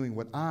they're doing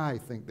what I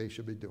think they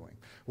should be doing.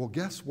 Well,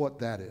 guess what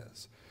that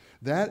is?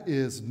 That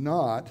is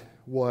not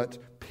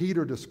what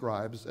Peter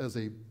describes as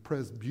a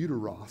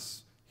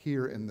presbyteros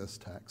here in this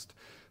text.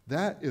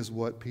 That is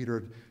what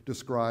Peter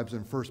describes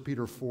in 1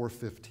 Peter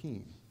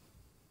 4:15.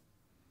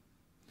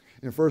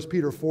 In 1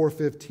 Peter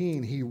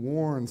 4:15, he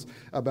warns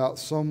about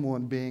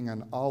someone being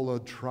an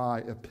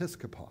allotri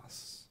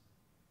episkopos.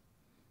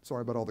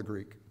 Sorry about all the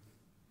Greek.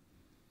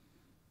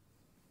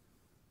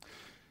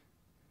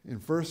 In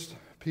 1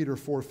 Peter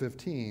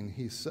 4:15,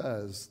 he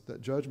says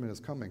that judgment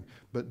is coming,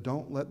 but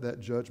don't let that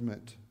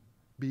judgment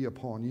be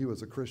upon you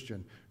as a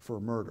Christian for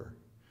murder,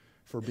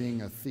 for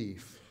being a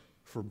thief,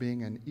 for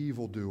being an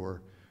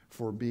evildoer,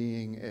 for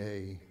being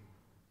in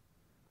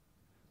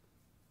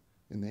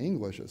the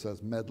English it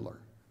says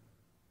meddler,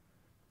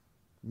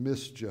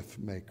 mischief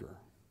maker,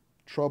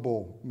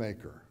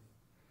 troublemaker.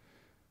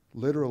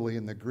 Literally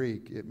in the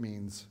Greek, it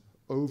means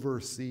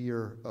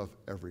overseer of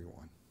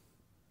everyone.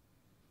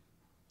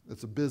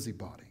 It's a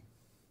busybody.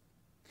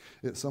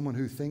 It's someone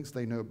who thinks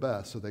they know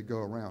best, so they go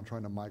around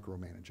trying to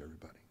micromanage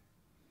everybody.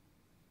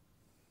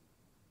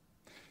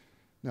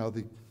 Now,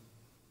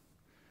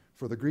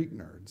 for the Greek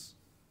nerds,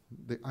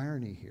 the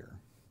irony here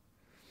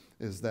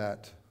is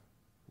that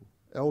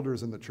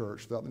elders in the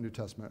church throughout the New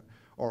Testament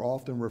are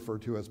often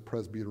referred to as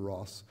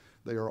presbyteros.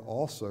 They are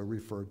also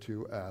referred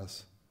to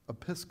as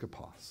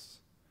episkopos.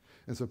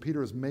 And so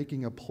Peter is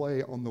making a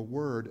play on the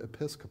word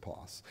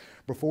episkopos.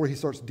 Before he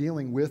starts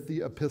dealing with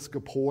the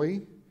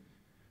episkopoi,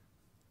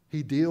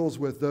 he deals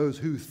with those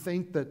who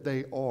think that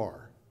they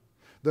are,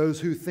 those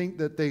who think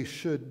that they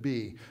should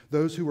be,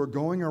 those who are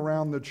going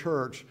around the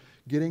church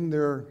getting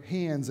their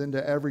hands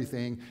into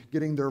everything,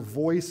 getting their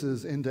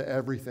voices into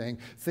everything,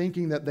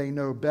 thinking that they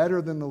know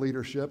better than the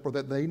leadership or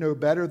that they know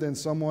better than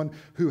someone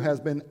who has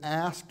been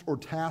asked or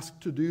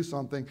tasked to do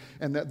something,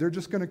 and that they're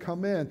just going to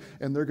come in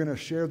and they're going to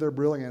share their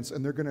brilliance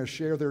and they're going to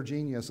share their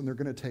genius and they're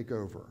going to take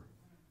over.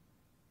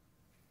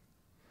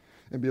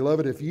 And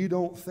beloved, if you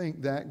don't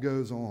think that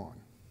goes on,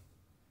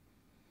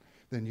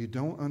 then you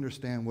don't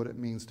understand what it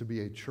means to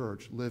be a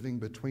church living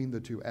between the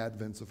two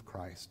advents of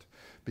Christ.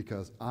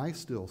 Because I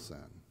still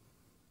sin,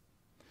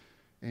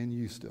 and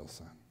you still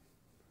sin.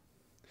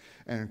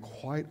 And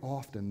quite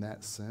often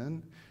that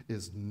sin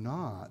is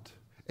not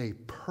a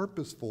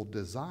purposeful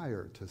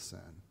desire to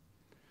sin.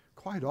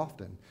 Quite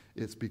often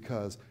it's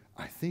because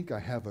I think I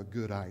have a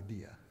good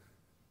idea,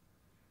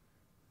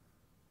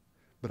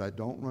 but I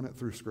don't run it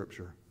through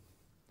Scripture.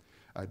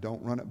 I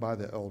don't run it by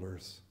the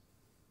elders.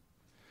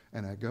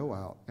 And I go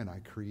out and I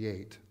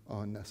create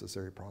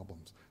unnecessary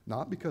problems.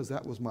 Not because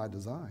that was my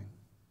design.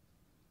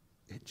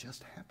 It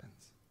just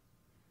happens.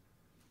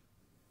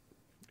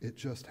 It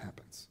just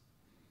happens.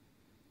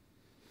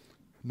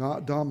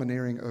 Not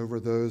domineering over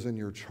those in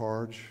your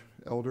charge,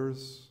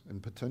 elders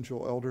and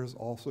potential elders,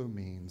 also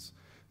means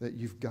that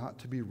you've got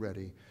to be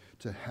ready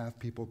to have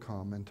people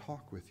come and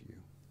talk with you.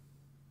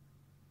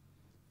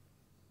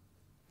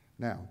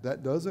 Now,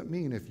 that doesn't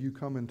mean if you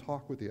come and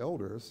talk with the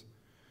elders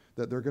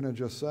that they're going to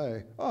just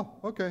say, oh,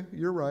 okay,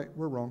 you're right,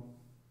 we're wrong.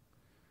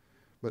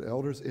 But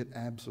elders, it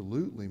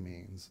absolutely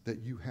means that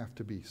you have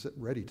to be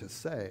ready to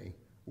say,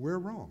 we're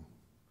wrong.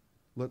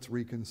 Let's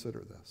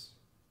reconsider this.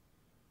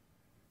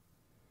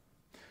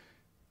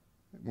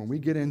 When we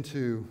get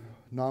into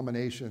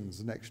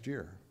nominations next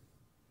year,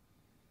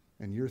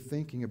 and you're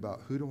thinking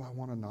about who do I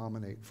want to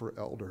nominate for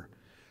elder,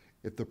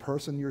 if the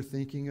person you're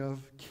thinking of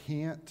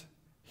can't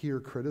hear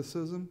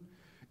criticism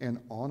and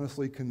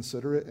honestly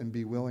consider it and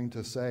be willing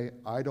to say,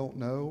 I don't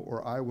know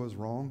or I was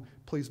wrong,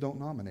 please don't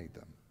nominate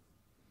them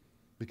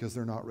because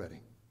they're not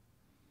ready.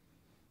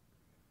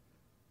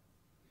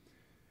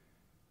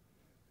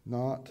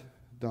 Not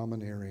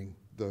domineering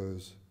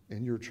those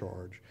in your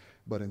charge,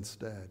 but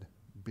instead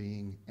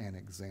being an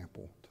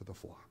example to the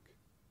flock.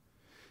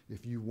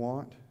 If you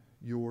want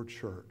your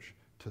church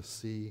to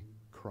see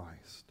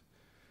Christ,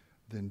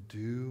 then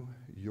do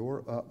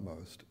your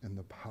utmost in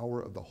the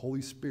power of the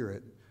Holy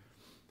Spirit,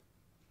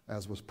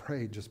 as was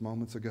prayed just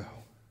moments ago,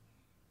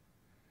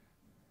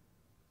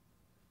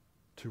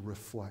 to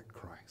reflect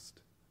Christ,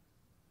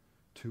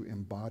 to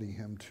embody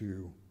him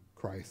to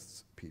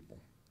Christ's people.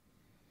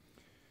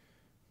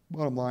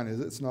 Bottom line is,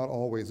 it's not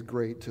always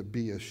great to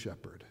be a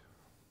shepherd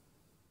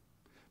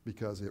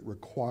because it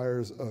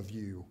requires of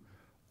you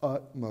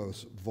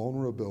utmost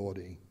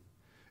vulnerability,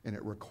 and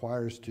it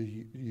requires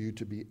you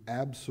to be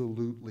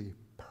absolutely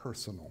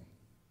personal,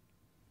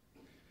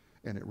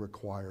 and it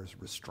requires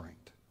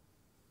restraint.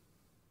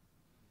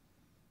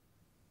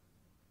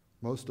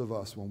 Most of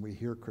us, when we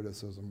hear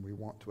criticism, we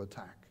want to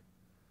attack.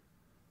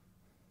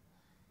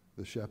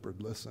 The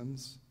shepherd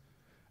listens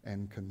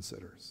and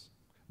considers.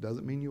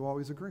 Doesn't mean you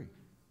always agree,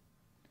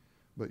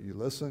 but you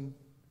listen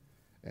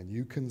and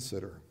you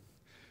consider,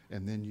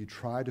 and then you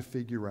try to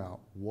figure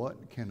out,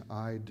 what can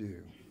I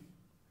do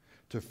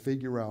to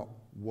figure out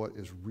what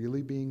is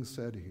really being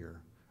said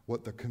here,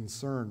 what the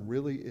concern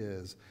really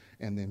is,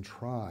 and then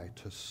try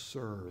to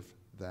serve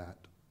that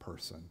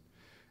person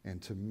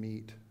and to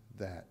meet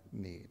that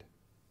need.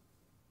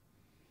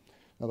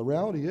 Now, the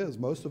reality is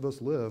most of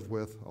us live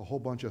with a whole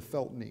bunch of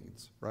felt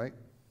needs, right?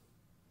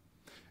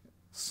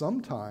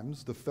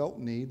 Sometimes the felt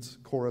needs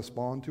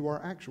correspond to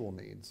our actual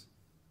needs.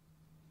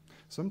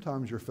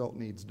 Sometimes your felt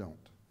needs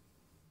don't.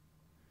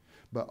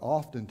 But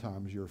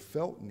oftentimes your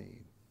felt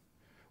need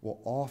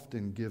will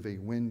often give a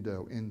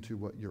window into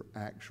what your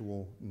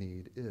actual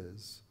need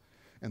is.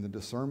 And the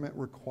discernment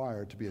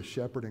required to be a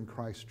shepherd in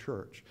Christ's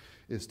church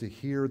is to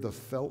hear the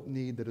felt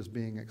need that is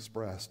being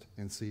expressed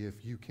and see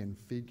if you can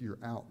figure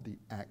out the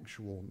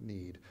actual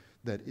need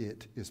that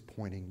it is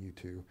pointing you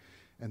to,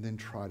 and then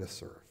try to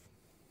serve.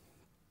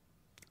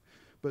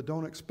 But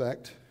don't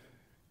expect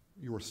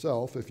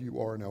yourself, if you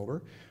are an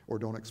elder, or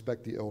don't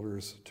expect the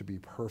elders to be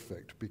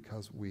perfect,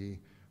 because we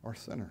are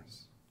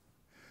sinners.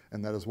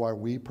 And that is why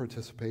we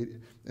participate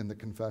in the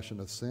confession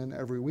of sin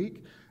every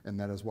week, and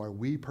that is why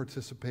we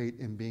participate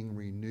in being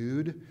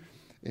renewed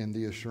in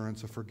the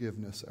assurance of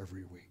forgiveness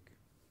every week.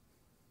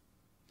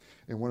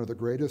 And one of the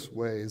greatest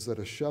ways that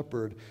a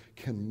shepherd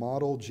can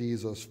model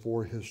Jesus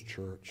for his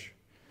church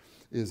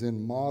is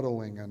in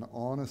modeling an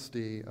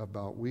honesty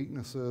about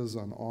weaknesses,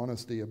 an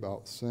honesty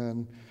about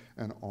sin,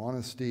 an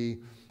honesty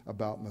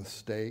about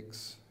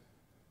mistakes,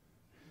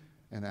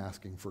 and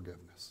asking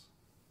forgiveness.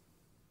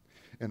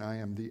 And I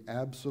am the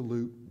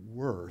absolute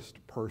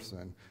worst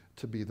person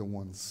to be the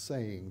one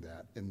saying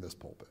that in this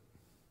pulpit,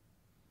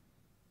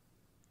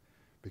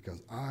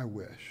 because I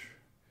wish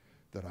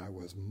that I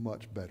was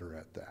much better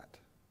at that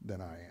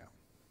than I am.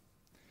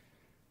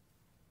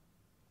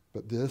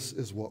 But this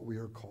is what we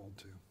are called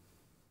to.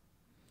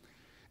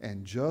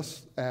 And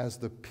just as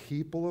the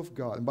people of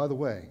God, and by the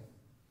way,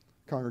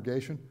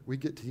 congregation, we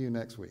get to you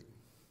next week.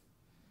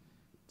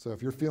 So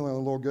if you're feeling a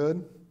little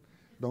good,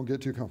 don't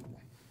get too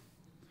comfortable.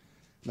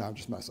 No, I'm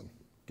just messing.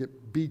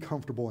 Be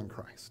comfortable in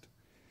Christ.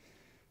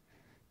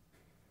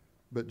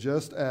 But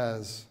just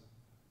as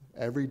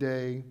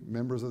everyday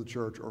members of the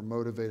church are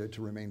motivated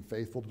to remain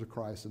faithful to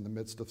Christ in the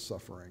midst of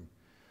suffering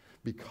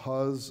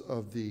because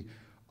of the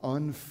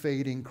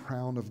unfading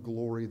crown of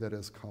glory that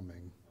is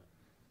coming,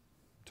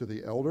 to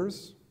the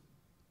elders,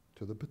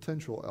 to the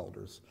potential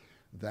elders,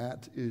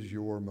 that is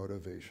your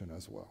motivation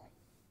as well.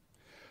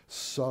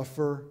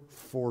 Suffer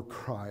for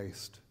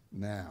Christ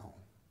now,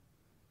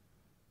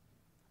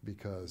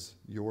 because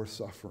your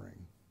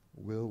suffering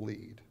will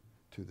lead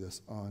to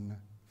this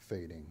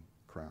unfading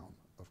crown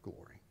of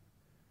glory.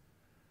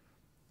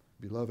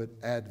 Beloved,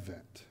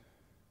 Advent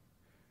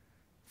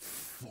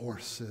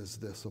forces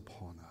this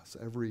upon us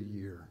every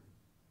year,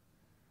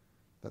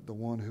 that the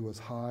one who was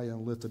high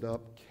and lifted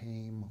up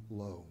came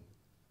low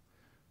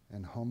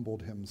and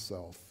humbled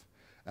himself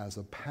as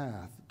a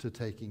path to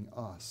taking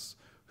us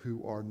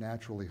who are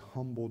naturally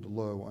humbled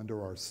low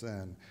under our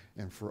sin,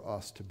 and for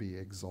us to be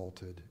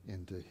exalted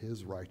into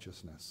his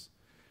righteousness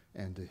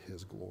and to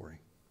his glory.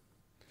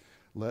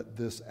 Let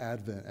this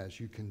Advent,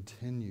 as you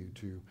continue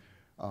to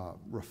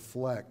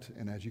reflect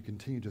and as you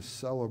continue to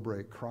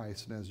celebrate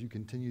Christ and as you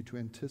continue to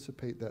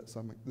anticipate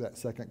that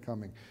second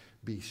coming,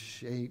 be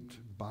shaped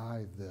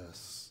by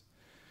this.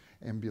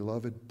 And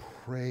beloved,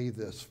 pray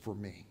this for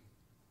me.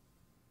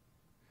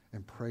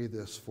 And pray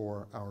this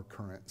for our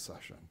current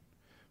session.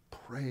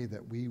 Pray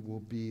that we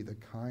will be the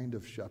kind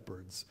of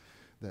shepherds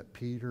that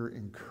Peter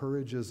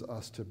encourages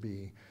us to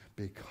be,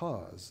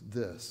 because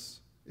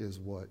this is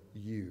what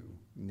you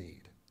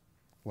need.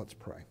 Let's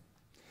pray.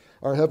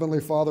 Our Heavenly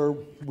Father,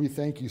 we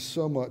thank you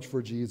so much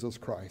for Jesus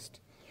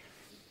Christ.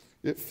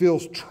 It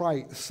feels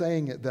trite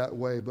saying it that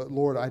way, but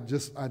Lord, I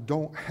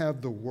don't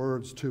have the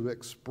words to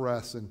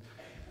express in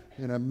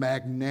a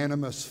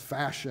magnanimous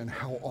fashion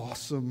how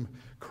awesome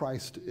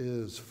Christ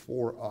is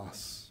for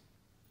us.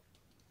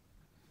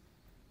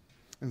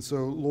 And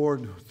so,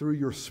 Lord, through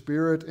your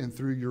Spirit and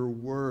through your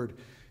word,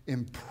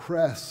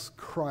 impress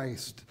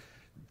Christ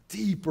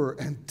deeper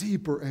and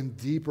deeper and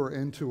deeper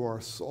into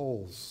our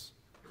souls.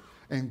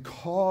 And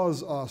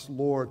cause us,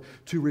 Lord,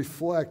 to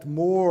reflect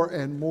more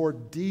and more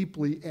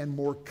deeply and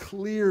more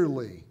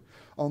clearly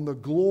on the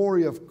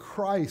glory of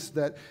Christ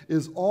that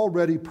is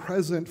already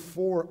present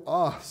for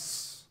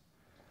us,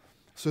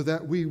 so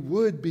that we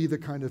would be the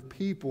kind of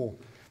people,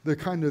 the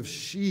kind of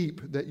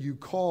sheep that you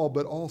call,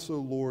 but also,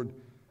 Lord,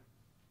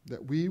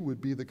 that we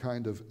would be the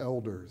kind of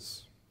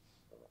elders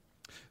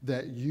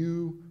that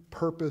you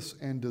purpose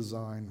and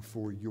design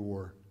for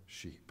your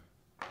sheep.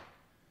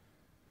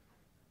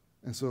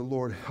 And so,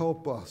 Lord,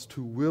 help us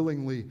to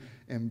willingly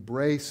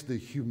embrace the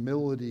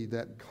humility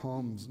that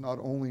comes not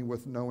only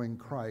with knowing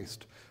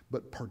Christ,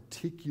 but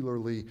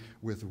particularly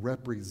with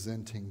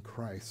representing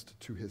Christ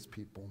to his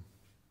people.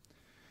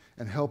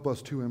 And help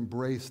us to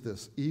embrace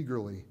this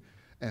eagerly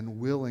and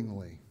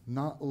willingly,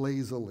 not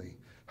lazily.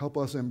 Help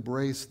us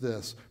embrace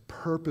this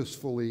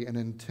purposefully and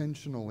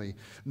intentionally,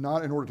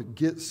 not in order to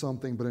get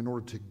something, but in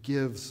order to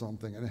give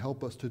something. And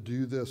help us to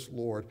do this,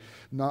 Lord,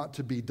 not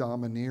to be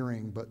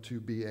domineering, but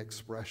to be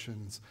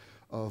expressions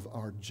of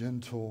our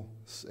gentle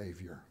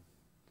Savior,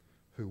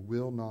 who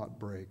will not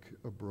break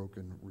a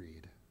broken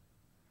reed.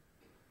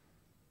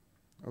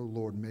 Oh,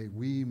 Lord, may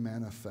we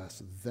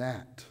manifest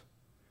that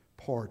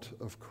part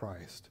of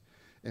Christ,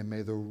 and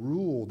may the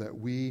rule that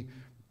we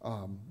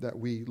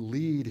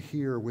lead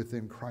here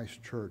within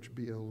Christ Church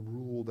be a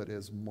rule that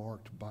is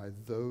marked by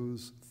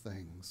those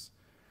things,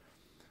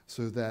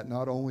 so that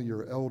not only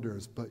your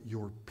elders, but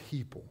your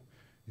people,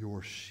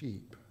 your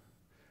sheep,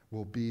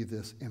 will be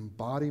this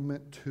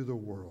embodiment to the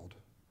world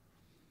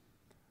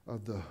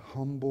of the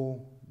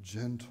humble,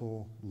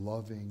 gentle,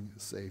 loving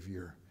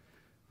Savior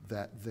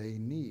that they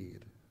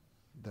need,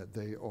 that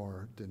they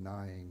are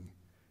denying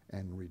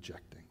and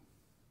rejecting.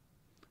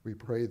 We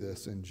pray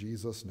this in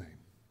Jesus' name.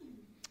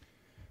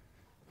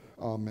 Amen.